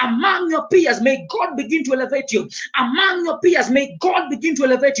among your peers. May God begin to elevate you among your peers. May God begin to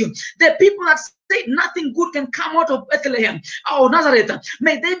elevate you. The people that say nothing good can come out of Bethlehem or Nazareth,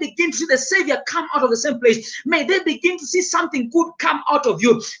 may they begin to see the Savior come out of the same place. May they begin to see something good come out of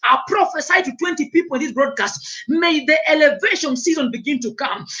you. I prophesy to 20 people in this broadcast. May the elevation season begin to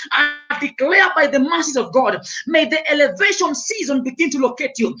come. I declare by the mercies of God, may the elevation season begin to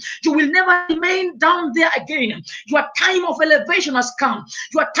locate you. You will never remain down there again. Your time of elevation has come.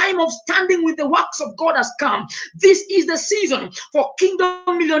 Your time of standing with the works of God has come. This is the season for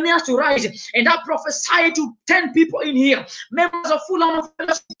kingdom millionaires to rise. And I prophesy to 10 people in here, members of Fulham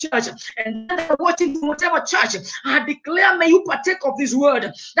Fellowship Church, and they're watching from whatever church. I declare, may you partake of this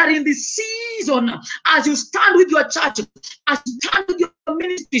word, that in this season, as you stand with your church, as you stand with your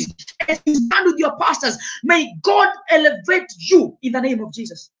ministries, as you stand with your pastors, may God elevate you in the name of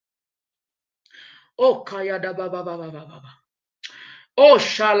Jesus. Oh, Kayada Baba Baba Baba. Oh,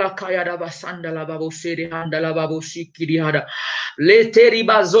 Shala Kayada Basandala Babu Siri Handala Babu Sikiri Hada. Leteri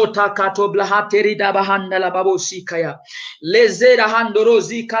bazota kato blahateri dabahanda la babo sikaya. Lezera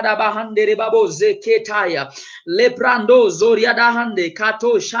handorozi kadabahandere babo zeketaya. Leprando zoria dahande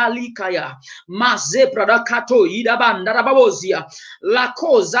kato shalikaya. Mazepra da kato idabanda da babozia. La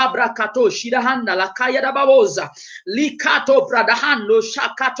cosa brakato shidahanda la kaya da baboza. Likato pradahando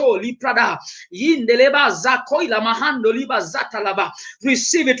shakato liprada. Yindeleba zakoila mahando liba zatalaba.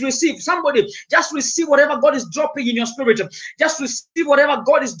 Receive it, receive. Somebody just receive whatever God is dropping in your spirit. Just receive whatever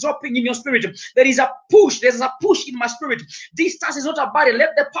God is dropping in your spirit. There is a push. There's a push in my spirit. Distance is not a barrier.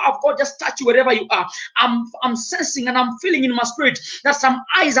 Let the power of God just touch you wherever you are. I'm sensing and I'm feeling in my spirit that some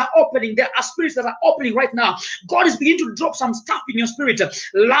eyes are opening. There are spirits that are opening right now. God is beginning to drop some stuff in your spirit.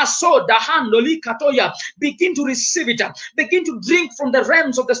 Lasso dahandoli katoya. Begin to receive it. Begin to drink from the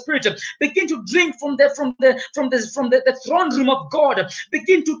realms of the spirit. Begin to drink from the throne room of God.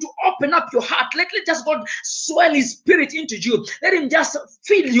 Begin to open up your heart. Let just God swell His spirit into you. Let Him just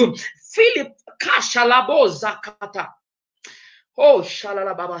fill you. Feel it. Kashalabo zakata. Oh,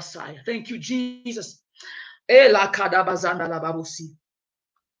 shalala babasaya. Thank you, Jesus. Ela kadabazanda la babusi.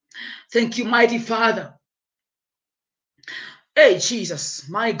 Thank you, mighty Father. Hey, Jesus,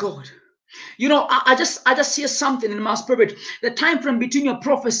 my God. You know, I just hear something in my spirit. The time frame between your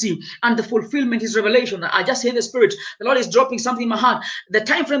prophecy and the fulfillment is revelation. I just hear the spirit. The Lord is dropping something in my heart. The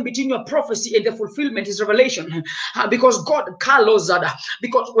time frame between your prophecy and the fulfillment is revelation. Because God,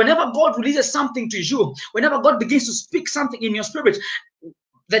 because whenever God releases something to you, whenever God begins to speak something in your spirit,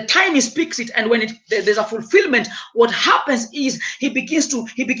 the time He speaks it, and when there's a fulfillment, what happens is He begins to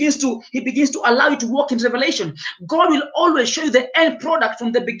allow you to walk in revelation. God will always show you the end product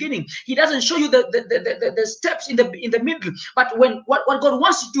from the beginning. He doesn't show you the steps in the middle. But when what God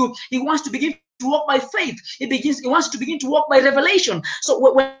wants to do, He wants to begin to walk by faith. He wants to begin to walk by revelation.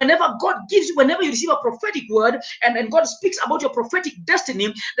 So whenever God gives you, whenever you receive a prophetic word and God speaks about your prophetic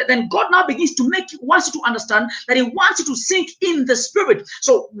destiny, then God now begins to wants you to understand that He wants you to sink in the spirit.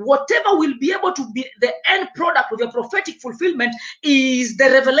 So whatever will be able to be the end product of your prophetic fulfillment is the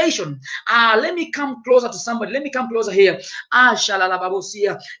revelation. Let me come closer to somebody. Let me come closer here. Let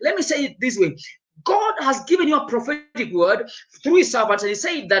me say it this way. God has given you a prophetic word through His servants, and He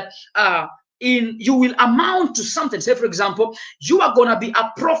said that you will amount to something. Say, for example, you are going to be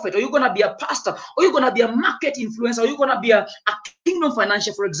a prophet, or you're going to be a pastor, or you're going to be a market influencer, or you're going to be a kingdom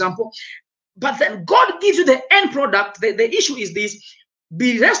financial, for example. But then God gives you the end product. The issue is this: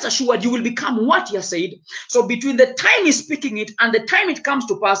 be rest assured you will become what He has said. So between the time He's speaking it and the time it comes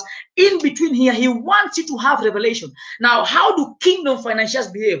to pass, in between here, He wants you to have revelation. Now, how do kingdom financiers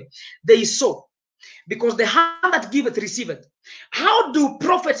behave? They sow. Because the hand that giveth receiveth. How do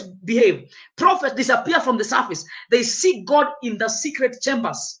prophets behave? Prophets disappear from the surface. They seek God in the secret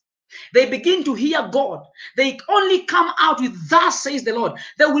chambers. They begin to hear God. They only come out with "thus says the Lord."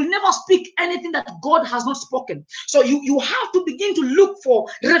 They will never speak anything that God has not spoken. So you have to begin to look for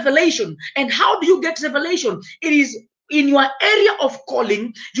revelation. And how do you get revelation? It is in your area of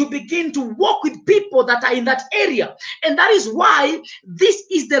calling, you begin to walk with people that are in that area. And that is why this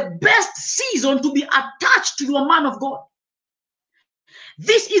is the best season to be attached to your man of God.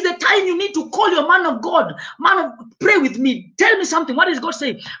 This is the time you need to call your man of God. Pray with me. Tell me something. What is God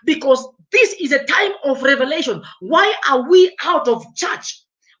saying? Because this is a time of revelation. Why are we out of church?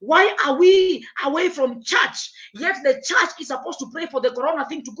 Why are we away from church? Yet the church is supposed to pray for the corona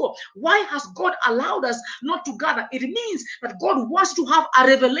thing to go. Why has God allowed us not to gather? It means that God wants to have a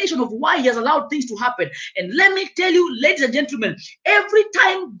revelation of why he has allowed things to happen. And let me tell you, ladies and gentlemen, every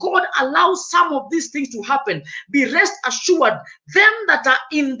time God allows some of these things to happen, be rest assured, them that are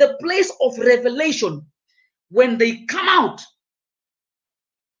in the place of revelation, when they come out,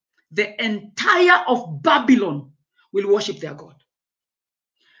 the entire of Babylon will worship their God.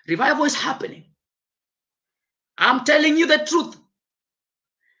 Revival is happening. I'm telling you the truth.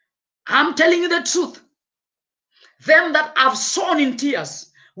 I'm telling you the truth. Them that have sown in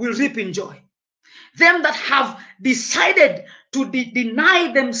tears will reap in joy. Them that have decided to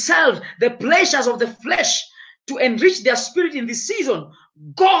deny themselves the pleasures of the flesh to enrich their spirit in this season,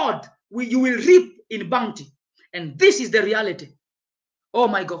 you will reap in bounty. And this is the reality. Oh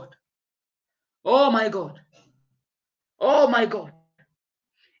my God. Oh my God. Oh my God.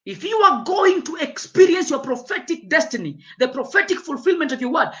 If you are going to experience your prophetic destiny, the prophetic fulfillment of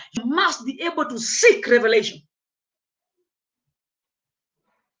your word, you must be able to seek revelation.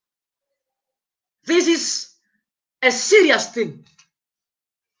 This is a serious thing.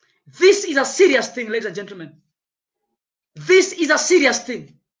 This is a serious thing, ladies and gentlemen. This is a serious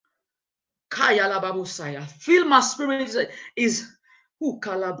thing. I feel my spirit is Luke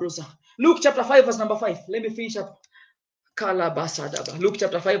chapter 5 verse number 5. Let me finish up. Luke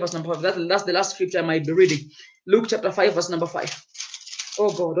chapter 5 verse number 5. That's the last scripture I might be reading. Luke chapter 5 verse number 5.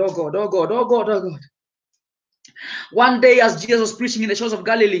 Oh God, oh God, oh God, oh God, oh God. One day as Jesus was preaching in the shores of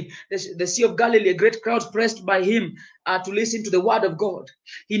Galilee, the Sea of Galilee, a great crowd pressed by him to listen to the word of God.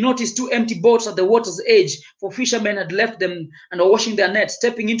 He noticed 2 empty boats at the water's edge, for fishermen had left them and were washing their nets.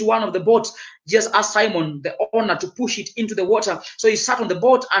 Stepping into one of the boats, Jesus asked Simon, the owner, to push it into the water. So he sat on the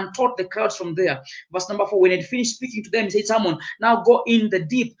boat and taught the crowds from there. Verse number 4, when he had finished speaking to them, he said, Simon, now go in the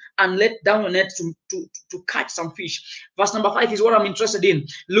deep and let down your net to catch some fish. Verse number 5 is what I'm interested in.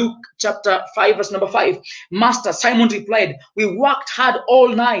 Luke chapter 5 verse number 5. Master, Simon replied, we worked hard all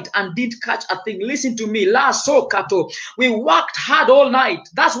night and didn't catch a thing. Listen to me. La so kato. We worked hard all night.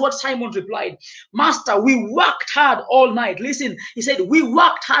 That's what Simon replied. Master, we worked hard all night. Listen, he said, we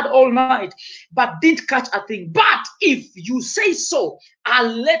worked hard all night, but didn't catch a thing. But if you say so, I'll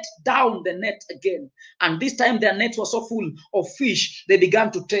let down the net again. And this time their nets were so full of fish, they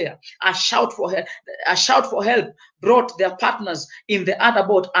began to tear. A shout for help brought their partners in the other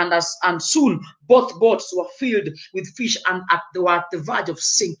boat, and soon both boats were filled with fish and they were at the verge of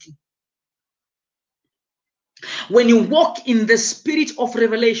sinking. When you walk in the spirit of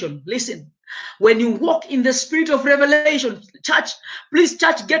revelation, listen, when you walk in the spirit of revelation, church, please,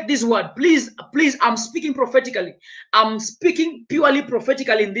 church, get this word. Please, I'm speaking prophetically. I'm speaking purely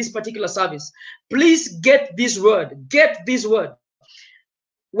prophetically in this particular service. Please get this word. Get this word.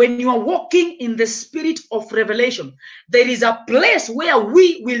 When you are walking in the spirit of revelation, there is a place where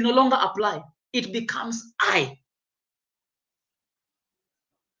we will no longer apply. It becomes I.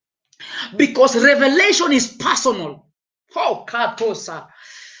 Because revelation is personal. Oh, Katosa.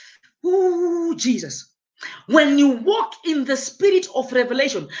 Ooh, Jesus. When you walk in the spirit of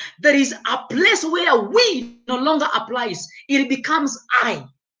revelation, there is a place where we no longer applies. It becomes I.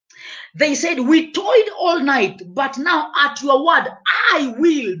 They said, we toiled all night, but now at your word, I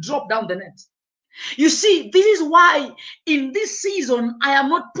will drop down the net. You see, this is why in this season, I am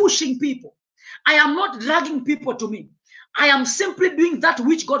not pushing people. I am not dragging people to me. I am simply doing that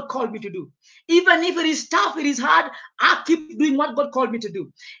which God called me to do. Even if it is tough, it is hard, I keep doing what God called me to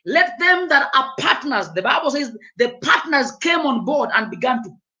do. Let them that are partners, the Bible says the partners came on board and began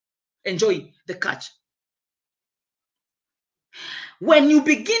to enjoy the catch. When you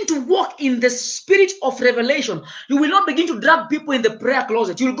begin to walk in the spirit of revelation, you will not begin to drag people in the prayer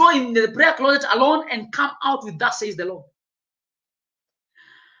closet. You'll go in the prayer closet alone and come out with that says the Lord.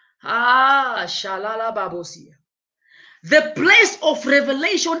 Shalala Babosia. The place of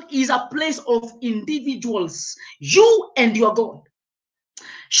revelation is a place of individuals, you and your God.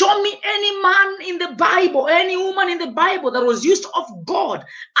 Show me any man in the Bible, any woman in the Bible that was used of God.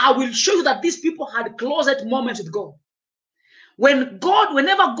 I will show you that these people had closet moments with God.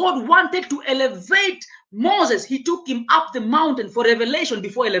 Whenever God wanted to elevate Moses, he took him up the mountain for revelation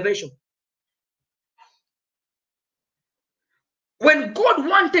before elevation. When God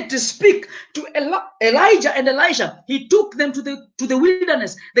wanted to speak to Elijah and Elisha, he took them to the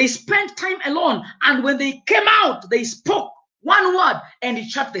wilderness. They spent time alone. And when they came out, they spoke one word and it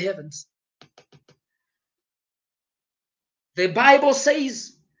shut the heavens. The Bible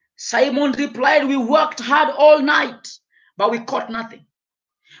says, Simon replied, we worked hard all night, but we caught nothing.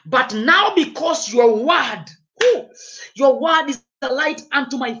 But now because your word is a light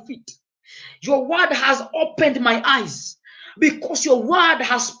unto my feet. Your word has opened my eyes. Because your word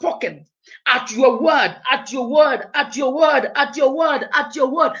has spoken. At your word, at your word, at your word, at your word, at your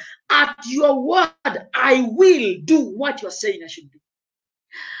word, at your word, I will do what you're saying I should do.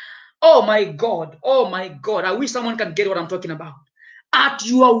 Oh my God, oh my God. I wish someone can get what I'm talking about. At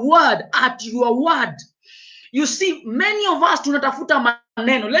your word, at your word. You see, many of us tunatafuta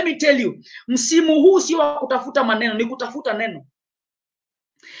maneno. Let me tell you, msimu huu sio wa kutafuta maneno, ni kutafuta neno.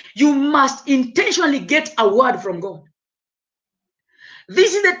 You must intentionally get a word from God.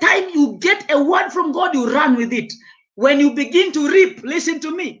 This is the time you get a word from God, you run with it. When you begin to reap, listen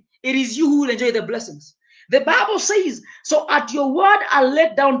to me, it is you who will enjoy the blessings. The Bible says, so at your word I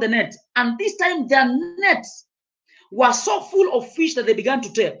let down the net. And this time their nets were so full of fish that they began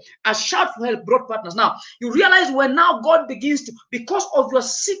to tear. A shout for help brought partners. Now, you realize when now God begins to, because of your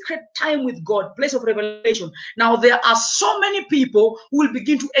secret time with God, place of revelation, now there are so many people who will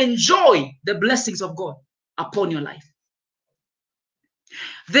begin to enjoy the blessings of God upon your life.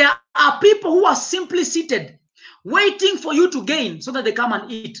 There are people who are simply seated, waiting for you to gain so that they come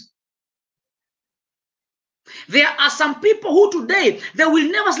and eat. There are some people who today, they will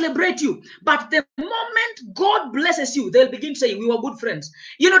never celebrate you. But the moment God blesses you, they'll begin to say, we were good friends.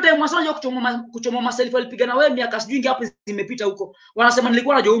 You know, let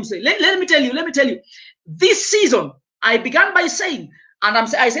me tell you, this season, I began by saying, and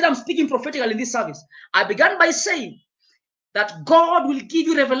I said I'm speaking prophetically in this service. I began by saying that God will give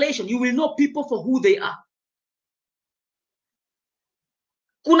you revelation. You will know people for who they are.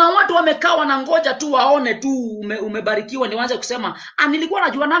 Kuna watu wamekaa wanangoja tu waone tu umebarikiwa ndio waanze kusema nilikuwa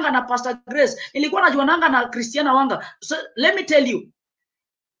najuananga na Pastor Grace, nilikuwa najuananga na Christiana Wanga. So let me tell you,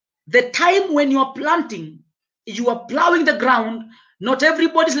 the time when you are planting, you are plowing the ground, not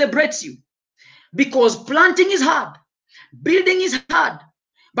everybody celebrates you. Because planting is hard, building is hard.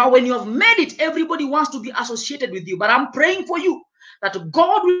 But when you have made it, everybody wants to be associated with you. But I'm praying for you that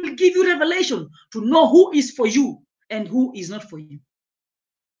God will give you revelation to know who is for you and who is not for you.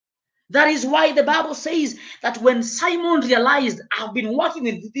 That is why the Bible says that when Simon realized, I've been working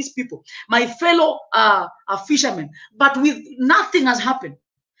with these people, my fellow fishermen, but with nothing has happened.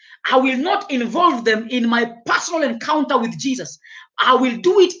 I will not involve them in my personal encounter with Jesus. I will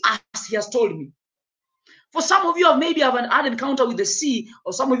do it as he has told me. For some of you, maybe have had an encounter with the sea,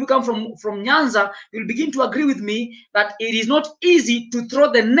 or some of you come from Nyanza, you'll begin to agree with me that it is not easy to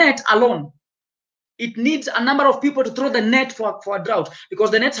throw the net alone. It needs a number of people to throw the net for a drought,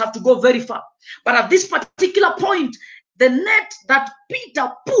 because the nets have to go very far. But at this particular point, the net that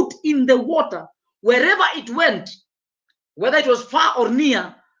Peter put in the water, wherever it went, whether it was far or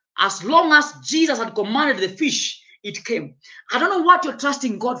near, as long as Jesus had commanded the fish, it came. I don't know what you're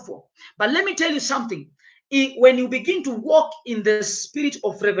trusting God for, but let me tell you something. When you begin to walk in the spirit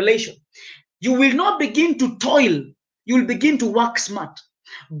of revelation, you will not begin to toil. You will begin to work smart.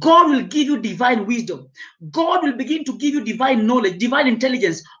 God will give you divine wisdom. God will begin to give you divine knowledge, divine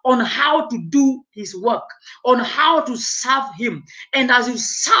intelligence on how to do his work, on how to serve him. And as you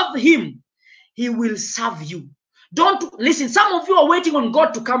serve him, he will serve you. Don't listen. Some of you are waiting on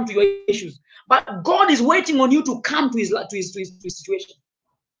God to come to your issues, but God is waiting on you to come to his situation.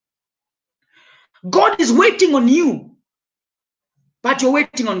 God is waiting on you, but you're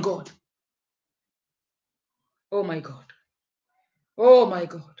waiting on God. Oh my God. Oh my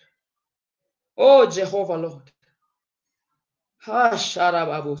God. Oh Jehovah Lord.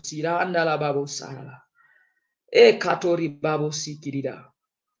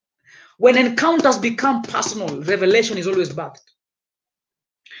 When encounters become personal, revelation is always birthed.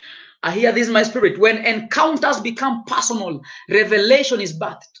 I hear this in my spirit. When encounters become personal, revelation is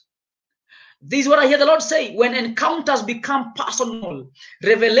birthed. This is what I hear the Lord say. When encounters become personal,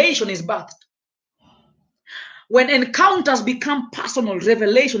 revelation is birthed. When encounters become personal,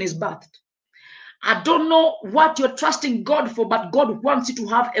 revelation is birthed. I don't know what you're trusting God for, but God wants you to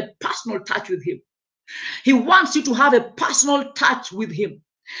have a personal touch with him. He wants you to have a personal touch with him.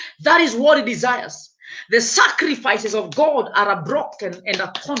 That is what he desires. The sacrifices of God are a broken and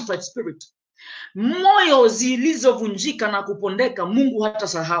a contrite spirit. Moyo zilizovunjika na kupondeka Mungu hata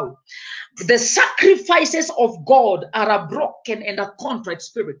sahau. The sacrifices of God are a broken and a contrite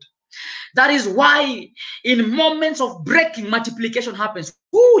spirit. That is why in moments of breaking, multiplication happens.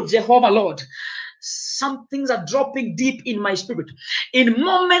 Oh, Jehovah Lord. Some things are dropping deep in my spirit. In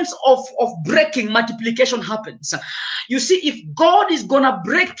moments of breaking, multiplication happens. You see, if God is going to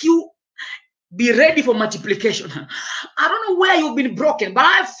break you, be ready for multiplication. I don't know where you've been broken, but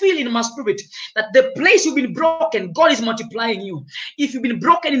I feel in my spirit that the place you've been broken, God is multiplying you. If you've been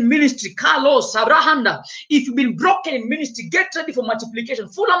broken in ministry, Carlos, Abrahanda, if you've been broken in ministry, get ready for multiplication.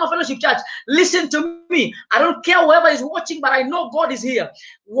 Fulham Fellowship Church, listen to me. I don't care whoever is watching, but I know God is here.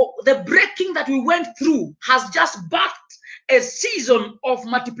 The breaking that we went through has just backed a season of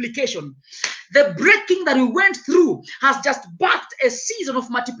multiplication. The breaking that we went through has just backed a season of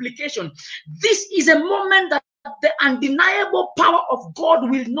multiplication. This is a moment that the undeniable power of God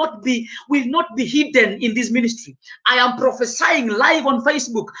will not be hidden in this ministry. I am prophesying live on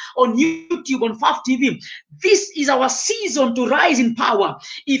Facebook, on YouTube, on FAF TV. This is our season to rise in power.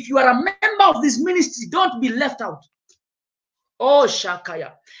 If you are a member of this ministry, don't be left out. Oh,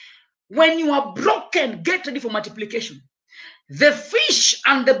 Shakaya. When you are broken, get ready for multiplication. The fish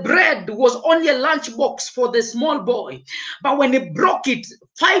and the bread was only a lunchbox for the small boy. But when he broke it,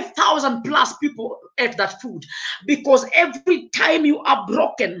 5,000 plus people ate that food. Because every time you are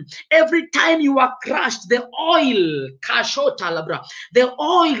broken, every time you are crushed, the oil, the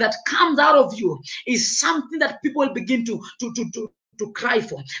oil that comes out of you is something that people will begin to cry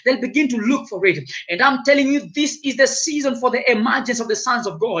for. They'll begin to look for it. And I'm telling you, this is the season for the emergence of the sons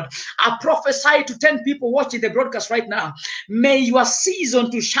of God. I prophesy to 10 people watching the broadcast right now. May your season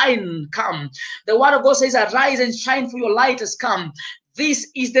to shine come. The word of God says, arise and shine, for your light has come.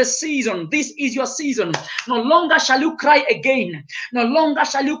 This is the season. This is your season. No longer shall you cry again. No longer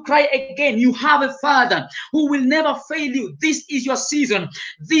shall you cry again. You have a Father who will never fail you. This is your season.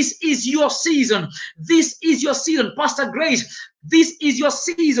 This is your season. This is your season. Pastor Grace, this is your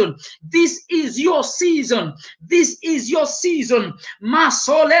season. This is your season. This is your season.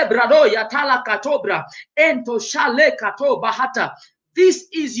 Masole brado yatala katobra ento shale kato bahata. This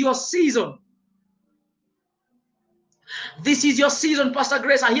is your season. This is your season, Pastor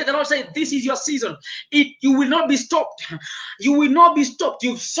Grace. I hear the Lord say, this is your season. You will not be stopped. You will not be stopped.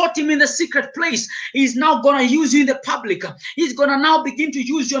 You've sought him in the secret place. He's now going to use you in the public. He's going to now begin to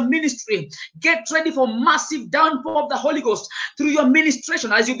use your ministry. Get ready for massive downpour of the Holy Ghost through your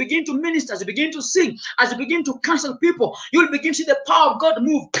ministration. As you begin to minister, as you begin to sing, as you begin to counsel people, you'll begin to see the power of God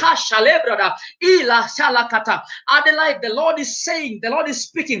move. Adelaide, the Lord is saying, the Lord is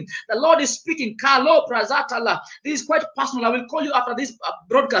speaking, the Lord is speaking. This is quite personal. I will call you after this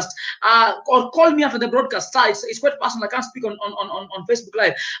broadcast, or call me after the broadcast. It's quite personal. I can't speak on Facebook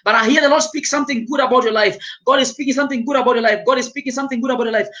Live, but I hear the Lord speak something good about your life. God is speaking something good about your life. God is speaking something good about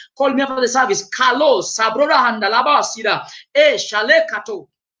your life. Call me after the service. Carlos, Sabroda Handalaba Sida, Shale Kato.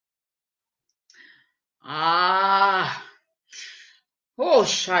 Oh,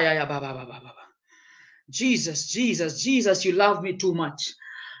 Shaya Baba. Jesus, Jesus, Jesus, you love me too much.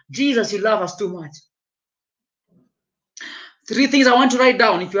 Jesus, you love us too much. 3 things I want to write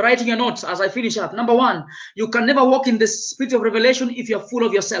down. If you're writing your notes as I finish up. Number 1, you can never walk in the spirit of revelation if you're full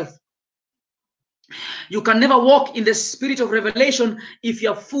of yourself. You can never walk in the spirit of revelation if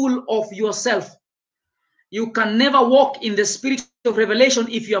you're full of yourself. You can never walk in the spirit of revelation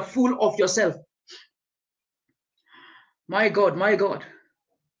if you're full of yourself. My God, my God.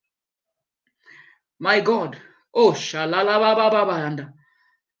 My God. Oh, shalalabababanda.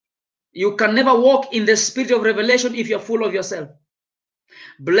 You can never walk in the spirit of revelation if you're full of yourself.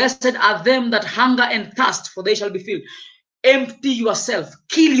 Blessed are them that hunger and thirst, for they shall be filled. Empty yourself.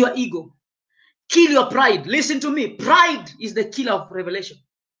 Kill your ego. Kill your pride. Listen to me. Pride is the killer of revelation.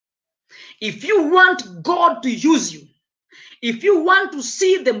 If you want God to use you, if you want to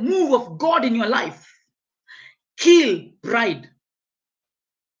see the move of God in your life, kill pride.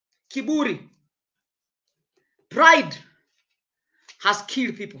 Kiburi. Pride has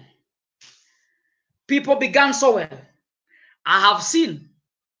killed people. People began so well. I have seen.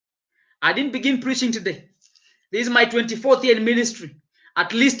 I didn't begin preaching today. This is my 24th year in ministry.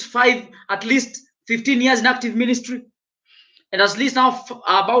 At least 15 years in active ministry. And at least now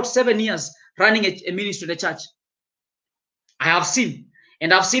about 7 years running a ministry in the church. I have seen.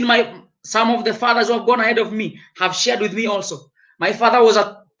 And I've seen some of the fathers who have gone ahead of me have shared with me also. My father was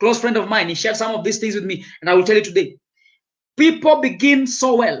a close friend of mine. He shared some of these things with me. And I will tell you today. People begin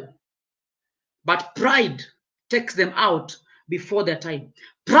so well. But pride takes them out before their time.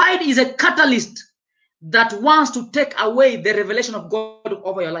 Pride is a catalyst that wants to take away the revelation of God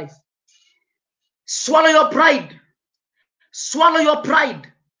over your life. Swallow your pride. Swallow your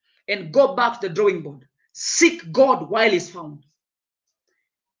pride and go back to the drawing board. Seek God while he's found.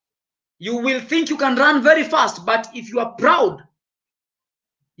 You will think you can run very fast, but if you are proud,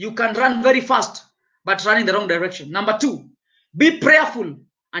 you can run very fast, but run in the wrong direction. Number 2, be prayerful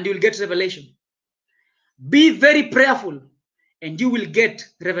and you will get revelation. Be very prayerful and you will get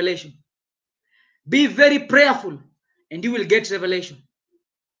revelation. Be very prayerful and you will get revelation.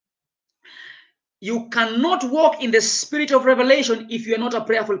 You cannot walk in the spirit of revelation if you are not a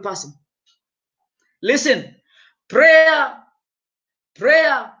prayerful person. Listen, prayer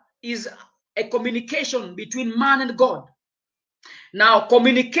is a communication between man and God. Now,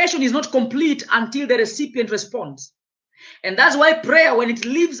 communication is not complete until the recipient responds. And that's why prayer, when it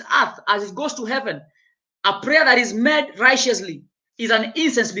leaves earth as it goes to heaven, a prayer that is made righteously is an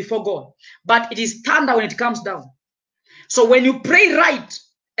incense before God. But it is thunder when it comes down. So when you pray right,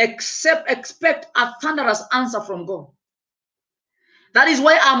 expect a thunderous answer from God. That is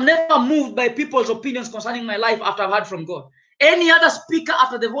why I'm never moved by people's opinions concerning my life after I've heard from God. Any other speaker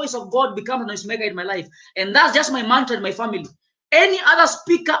after the voice of God becomes a noisemaker in my life. And that's just my mantra in my family. Any other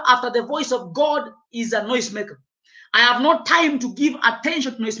speaker after the voice of God is a noisemaker. I have no time to give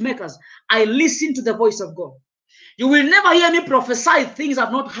attention to noisemakers. I listen to the voice of God. You will never hear me prophesy things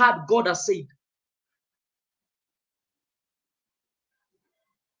I've not heard God has said.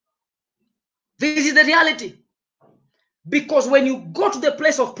 This is the reality. Because when you go to the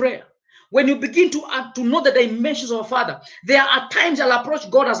place of prayer, when you begin to know the dimensions of a father, there are times I'll approach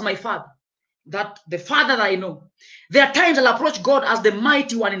God as my father, that the father that I know. There are times I'll approach God as the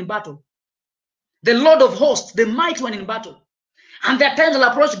mighty one in battle, the Lord of hosts, the mighty one in battle. And there are times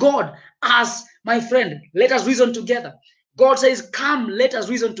I'll approach God as my friend. Let us reason together. God says, come, let us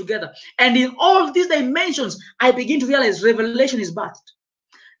reason together. And in all these dimensions, I begin to realize revelation is birthed.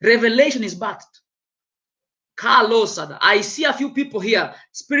 Revelation is birthed. I see a few people here,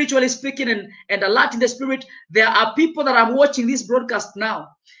 spiritually speaking and alert in the spirit. There are people that are watching this broadcast now.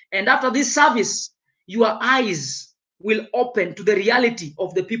 And after this service, your eyes will open to the reality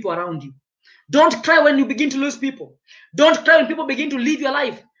of the people around you. Don't cry when you begin to lose people. Don't cry when people begin to leave your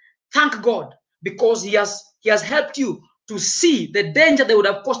life. Thank God, because He has helped you to see the danger they would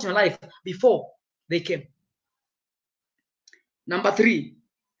have caused in your life before they came. Number 3,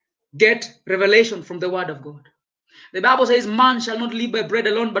 get revelation from the word of God. The Bible says, man shall not live by bread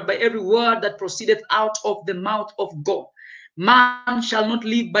alone, but by every word that proceedeth out of the mouth of God. Man shall not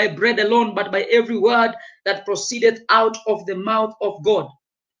live by bread alone, but by every word that proceedeth out of the mouth of God.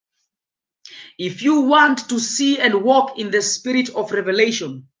 If you want to see and walk in the spirit of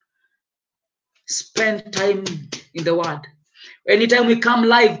revelation, spend time in the word. Anytime we come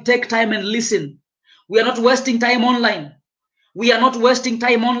live, take time and listen. We are not wasting time online. We are not wasting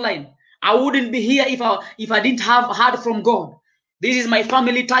time online. I wouldn't be here if I didn't have heard from God. This is my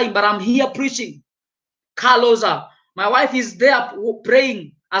family time, but I'm here preaching. Carlosa, my wife is there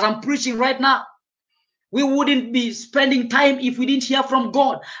praying as I'm preaching right now. We wouldn't be spending time if we didn't hear from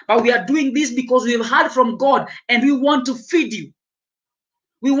God. But we are doing this because we have heard from God and we want to feed you.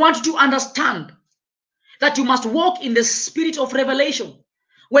 We want you to understand that you must walk in the spirit of revelation.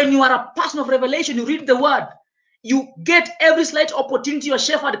 When you are a person of revelation, you read the word. You get every slight opportunity your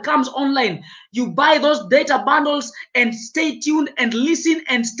shepherd comes online. You buy those data bundles and stay tuned and listen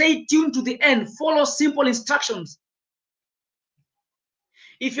and stay tuned to the end. Follow simple instructions.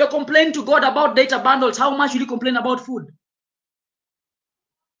 If you're complaining to God about data bundles, how much will you complain about food?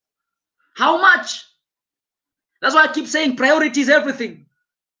 How much? That's why I keep saying priority is everything.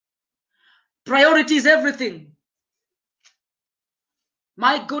 Priority is everything.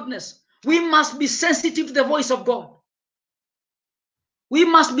 My goodness. We must be sensitive to the voice of God. We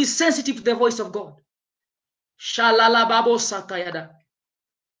must be sensitive to the voice of God. Shalala babo sakayada.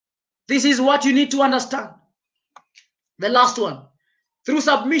 This is what you need to understand. The last one. Through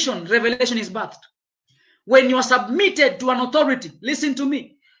submission, revelation is birthed. When you are submitted to an authority, listen to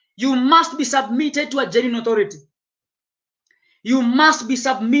me. You must be submitted to a genuine authority. You must be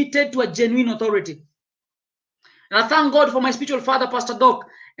submitted to a genuine authority. And I thank God for my spiritual father, Pastor Doc,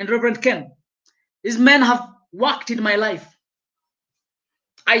 and Reverend Ken. These men have worked in my life.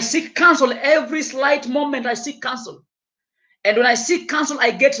 I seek counsel every slight moment. I seek counsel. And when I seek counsel, I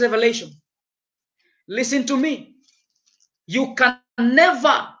get revelation. Listen to me. You can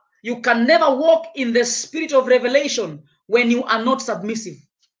never walk in the spirit of revelation when you are not submissive.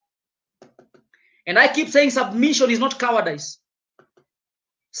 And I keep saying submission is not cowardice.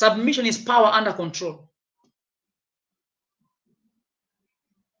 Submission is power under control.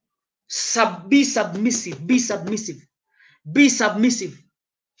 Be submissive. Be submissive. Be submissive.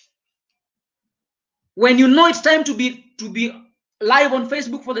 When you know it's time to be live on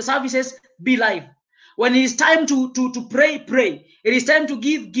Facebook for the services, be live. When it is time to pray, pray. It is time to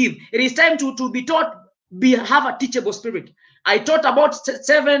give, give. It is time to be taught, have a teachable spirit. I taught about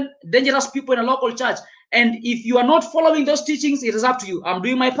 7 dangerous people in a local church. And if you are not following those teachings, it is up to you. I'm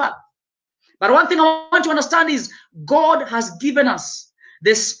doing my part. But one thing I want to understand is God has given us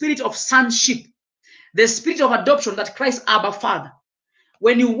the spirit of sonship, the spirit of adoption that Christ Abba Father.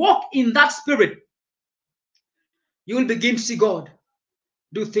 When you walk in that spirit, you will begin to see God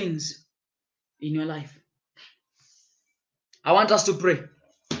do things in your life. I want us to pray.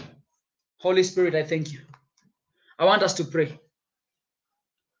 Holy Spirit, I thank you. I want us to pray.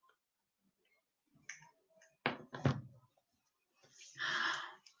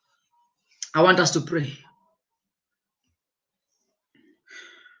 I want us to pray.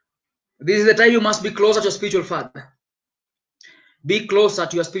 This is the time you must be closer to your spiritual father. Be closer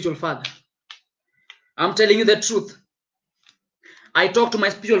to your spiritual father. I'm telling you the truth. I talk to my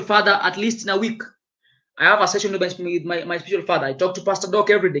spiritual father at least in a week. I have a session with my spiritual father. I talk to Pastor Doc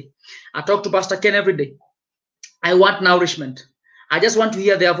every day. I talk to Pastor Ken every day. I want nourishment. I just want to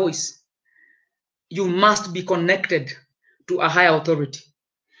hear their voice. You must be connected to a higher authority.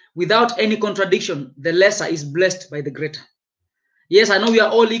 Without any contradiction, the lesser is blessed by the greater. Yes, I know we are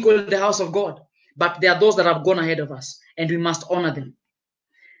all equal in the house of God, but there are those that have gone ahead of us, and we must honor them.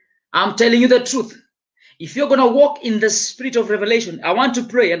 I'm telling you the truth. If you're going to walk in the spirit of revelation, I want to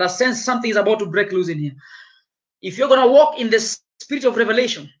pray, and I sense something is about to break loose in here. If you're going to walk in the spirit of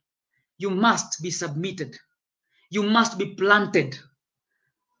revelation, you must be submitted. You must be planted.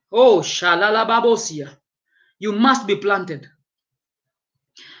 Oh, shalala babosia. You must be planted.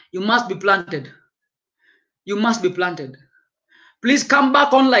 You must be planted. You must be planted. Please come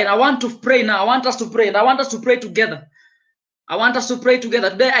back online. I want to pray now. I want us to pray, and I want us to pray together. I want us to pray together.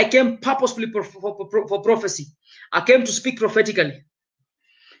 Today I came purposefully for prophecy. I came to speak prophetically.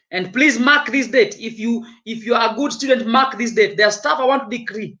 And please mark this date. If you are a good student, mark this date. There are stuff I want to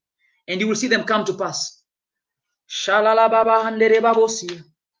decree, and you will see them come to pass.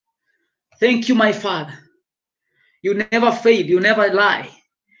 Thank you, my Father. You never fail. You never lie.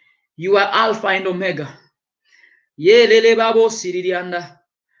 You are Alpha and Omega.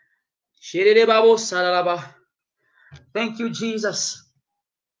 Thank you, Jesus.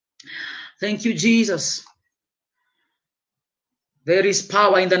 Thank you, Jesus. There is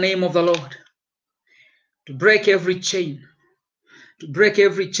power in the name of the Lord to break every chain, to break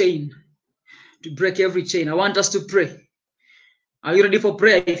every chain, to break every chain. I want us to pray. Are you ready for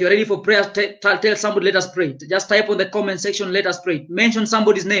prayer? If you're ready for prayer, tell somebody, let us pray. Just type on the comment section, let us pray. Mention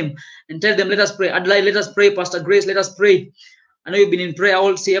somebody's name and tell them, let us pray. Adelaide, let us pray. Pastor Grace, let us pray. I know you've been in prayer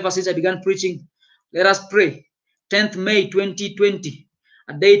all day ever since I began preaching. Let us pray. 10th May 2020,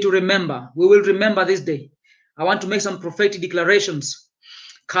 a day to remember. We will remember this day. I want to make some prophetic declarations.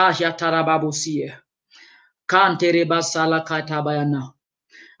 I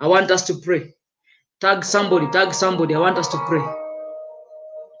want us to pray. Tag somebody, tag somebody. I want us to pray.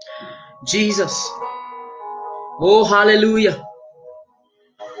 Jesus. Oh, hallelujah.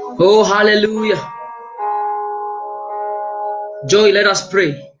 Oh, hallelujah. Joy, let us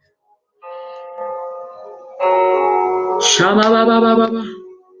pray. Shama baba baba.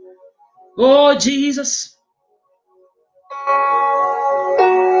 Oh, Jesus.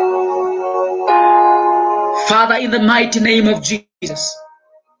 Father, in the mighty name of Jesus.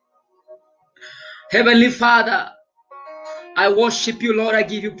 Heavenly Father, I worship you, Lord. I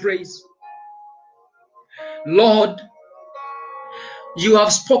give you praise. Lord, you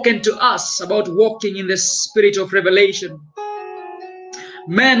have spoken to us about walking in the spirit of revelation.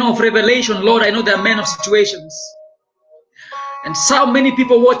 Men of revelation, Lord, I know they are men of situations. And so many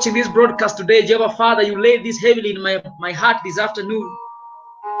people watching this broadcast today, Jehovah Father, you laid this heavily in my heart this afternoon.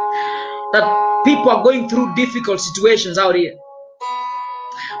 That people are going through difficult situations out here.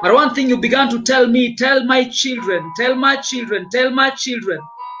 But one thing you began to tell me, tell my children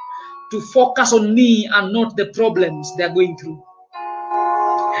to focus on me and not the problems they are going through.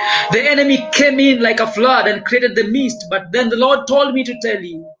 The enemy came in like a flood and created the mist, but then the Lord told me to tell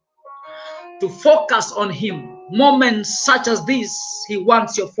you to focus on him. Moments such as this, he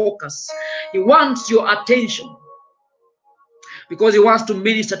wants your focus. He wants your attention because he wants to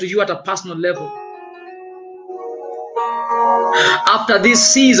minister to you at a personal level. After this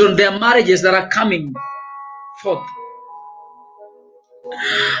season, there are marriages that are coming forth.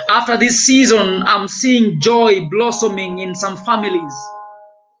 After this season, I'm seeing joy blossoming in some families.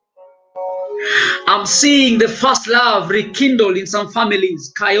 I'm seeing the first love rekindled in some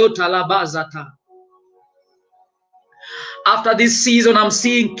families. Kayota labazata. After this season, I'm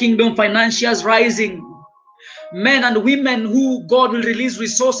seeing kingdom financials rising. Men and women who God will release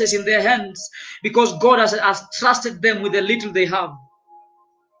resources in their hands because God has trusted them with the little they have.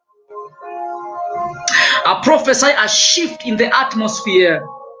 I prophesy a shift in the atmosphere.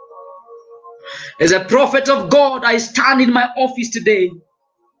 As a prophet of God, I stand in my office today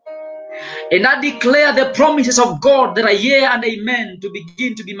and I declare the promises of God that are yea and amen to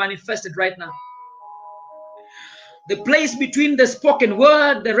begin to be manifested right now. The place between the spoken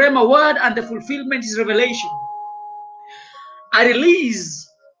word, the Rhema word, and the fulfillment is revelation. I release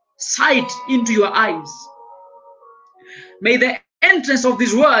sight into your eyes. May the entrance of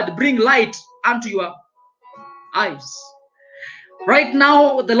this word bring light unto your eyes. Right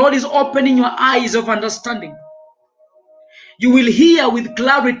now, the Lord is opening your eyes of understanding. You will hear with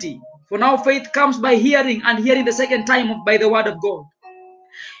clarity. For now, faith comes by hearing, and hearing the second time by the word of God.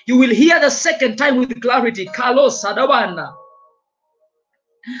 You will hear the second time with clarity. Kalos Sadabana.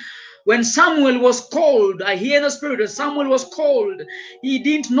 When Samuel was called, I hear the Spirit, when Samuel was called, he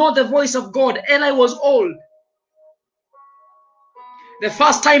didn't know the voice of God. Eli was old. The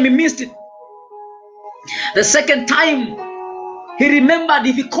first time he missed it. The second time, he remembered,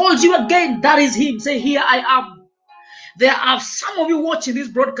 if he calls you again, that is him. Say, here I am. There are some of you watching this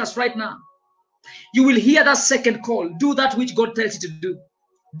broadcast right now. You will hear that second call. Do that which God tells you to do.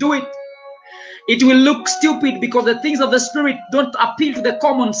 Do it. It will look stupid because the things of the Spirit don't appeal to the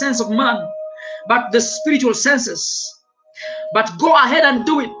common sense of man, but the spiritual senses. But go ahead and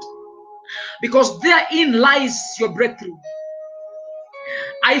do it, because therein lies your breakthrough.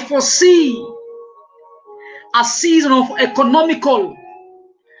 I foresee a season of economical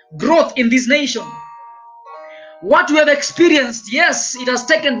growth in this nation. What we have experienced, yes, it has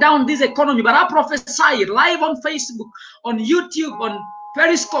taken down this economy, but I prophesy live on Facebook, on YouTube, on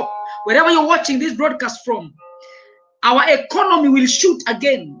Periscope, wherever you're watching this broadcast from, our economy will shoot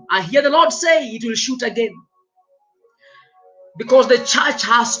again. I hear the Lord say it will shoot again, because the church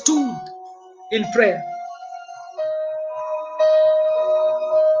has stood in prayer.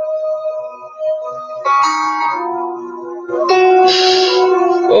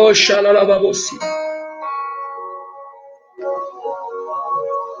 Oh, Shalalababosi.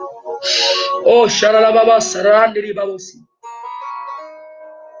 Oh, Shalalababasa, Randiri Babosi.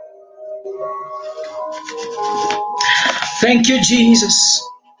 Thank you, Jesus.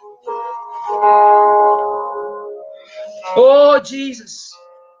 Oh, Jesus.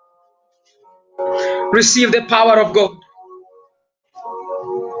 Receive the power of God.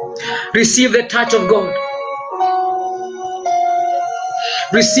 Receive the touch of God.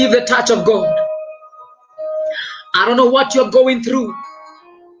 Receive the touch of God. I don't know what you're going through,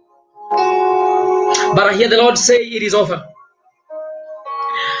 but I hear the Lord say it is over.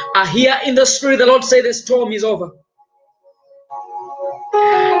 I hear in the Spirit the Lord say the storm is over.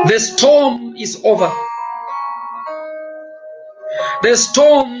 The storm is over. The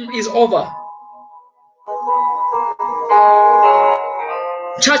storm is over.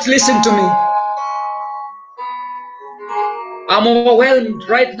 Church, listen to me. I'm overwhelmed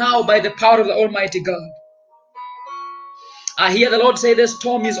right now by the power of the Almighty God. I hear the Lord say the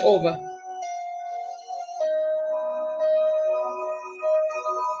storm is over.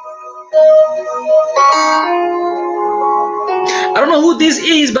 I don't know who this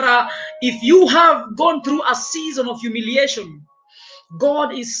is, but if you have gone through a season of humiliation,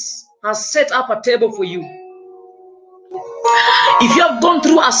 God has set up a table for you. If you have gone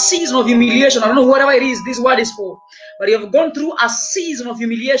through a season of humiliation, I don't know whatever it is this word is for, but you have gone through a season of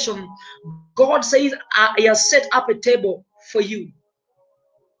humiliation, God says He has set up a table for you.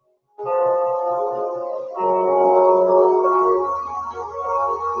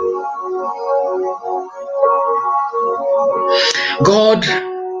 God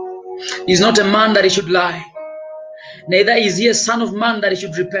is not a man that He should lie, neither is He a son of man that He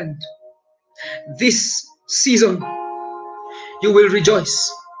should repent. This season, you will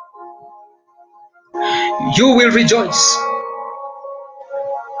rejoice. You will rejoice.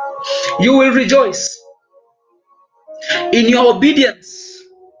 You will rejoice. In your obedience,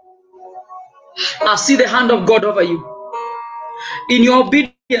 I see the hand of God over you. In your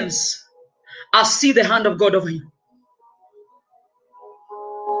obedience, I see the hand of God over you.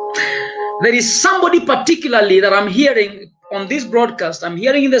 There is somebody particularly that I'm hearing on this broadcast. I'm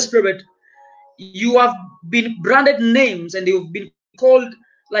hearing in the Spirit. You have been branded names and you've been called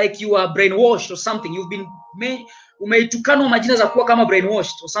like you are brainwashed or something. You've been umeitukana majina za kuwa kama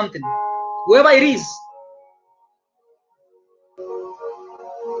brainwashed or something. Whoever it is,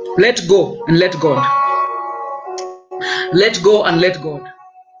 let go and let God. Let go and let God.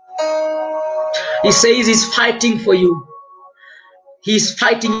 He says He's fighting for you. He's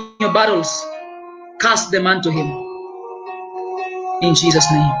fighting your battles. cast them unto him. In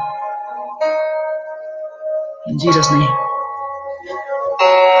Jesus' name. In Jesus' name.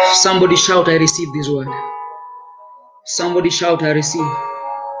 Somebody shout, I receive this word. Somebody shout, I receive.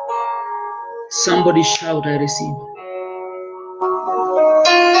 Somebody shout, I receive.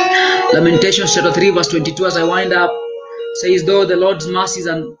 Lamentations chapter 3 verse 22, as I wind up, says, though the Lord's mercies,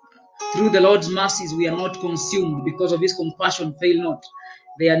 and through the Lord's mercies we are not consumed, because of his compassion fail not.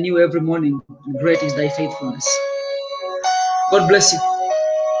 They are new every morning. Great is thy faithfulness. God bless you.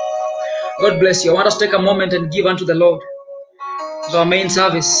 God bless you. I want us to take a moment and give unto the Lord. It's our main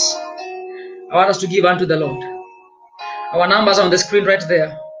service. I want us to give unto the Lord. Our numbers are on the screen right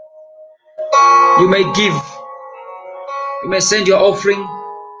there. You may give. You may send your offering.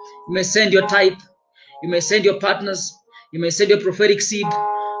 You may send your tithe. You may send your partners. You may send your prophetic seed.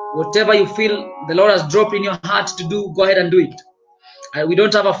 Whatever you feel the Lord has dropped in your heart to do, go ahead and do it. We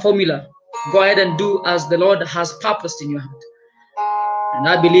don't have a formula. Go ahead and do as the Lord has purposed in your heart. And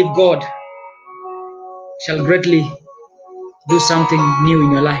I believe God shall greatly do something new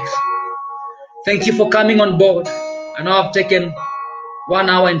in your life. Thank you for coming on board. I know I've taken 1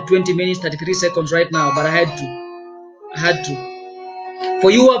 hour and 20 minutes, 33 seconds right now, but I had to.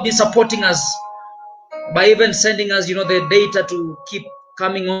 For you who have been supporting us by even sending us, the data to keep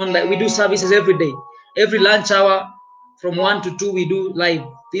coming on. Like we do services every day. Every lunch hour from 1 to 2, we do live.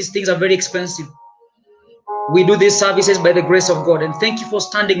 These things are very expensive. We do these services by the grace of God. And thank you for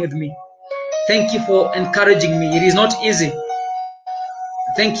standing with me. Thank you for encouraging me. It is not easy.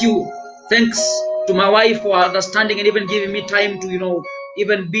 Thank you. Thanks to my wife for understanding and even giving me time to,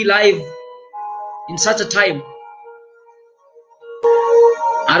 even be live in such a time.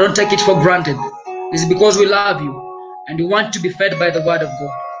 I don't take it for granted. It's because we love you and we want to be fed by the word of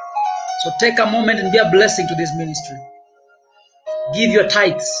God. So take a moment and be a blessing to this ministry. Give your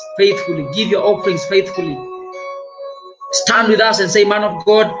tithes faithfully. Give your offerings faithfully. Stand with us and say, man of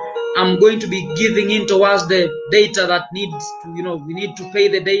God, I'm going to be giving in towards the data that needs to, we need to pay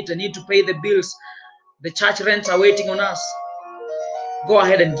the data, need to pay the bills. The church rents are waiting on us. Go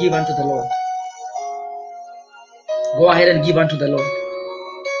ahead and give unto the Lord. Go ahead and give unto the Lord.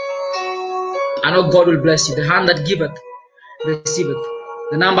 I know God will bless you. The hand that giveth, receiveth.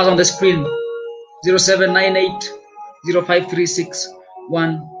 The numbers on the screen, 0798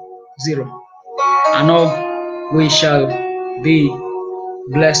 053610. I know we shall be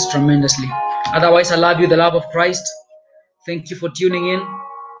blessed tremendously. Otherwise, I love you, the love of Christ. Thank you for tuning in.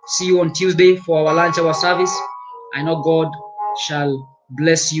 See you on Tuesday for our lunch hour service. I know God shall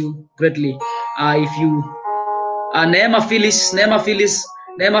bless you greatly. If you Neema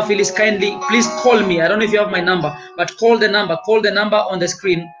Phyllis, kindly please call me. I don't know if you have my number, but call the number on the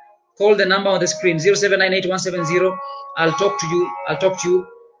screen. Call the number on the screen, 0798-170. I'll talk to you.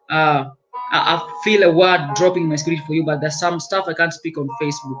 I feel a word dropping in my spirit for you, but there's some stuff I can't speak on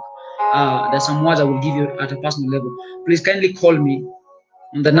Facebook. There's some words I will give you at a personal level. Please kindly call me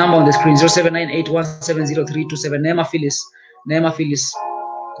on the number on the screen, 0798-170-327. Neema Phyllis.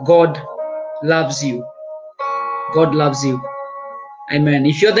 God loves you. God loves you. Amen.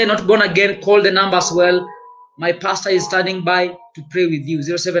 If you're there not born again, call the number as well. My pastor is standing by to pray with you.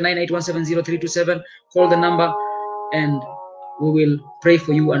 0798-170-327. Call the number and we will pray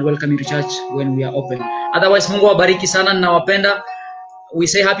for you and welcome you to church when we are open. Otherwise, Mungu wabariki sana, nawapenda. We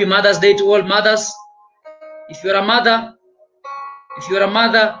say happy Mother's Day to all mothers. If you're a mother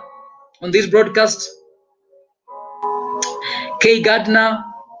on this broadcast, Kay Gardner,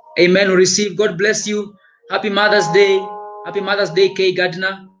 amen, we receive. God bless you. Happy Mother's Day. Happy Mother's Day, Kay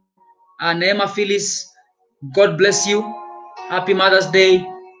Gardner. Neema Phyllis, God bless you. Happy Mother's Day.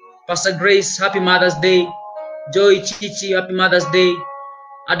 Pastor Grace, happy Mother's Day. Joy Chichi, happy Mother's Day.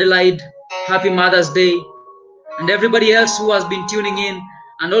 Adelaide, happy Mother's Day. And everybody else who has been tuning in,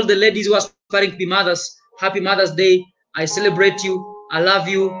 and all the ladies who are aspiring to be mothers, happy Mother's Day. I celebrate you, I love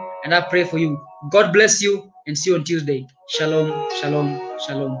you, and I pray for you. God bless you, and see you on Tuesday. Shalom, shalom,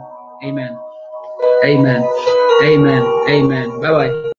 shalom. Amen. Amen. Amen. Amen. Bye-bye.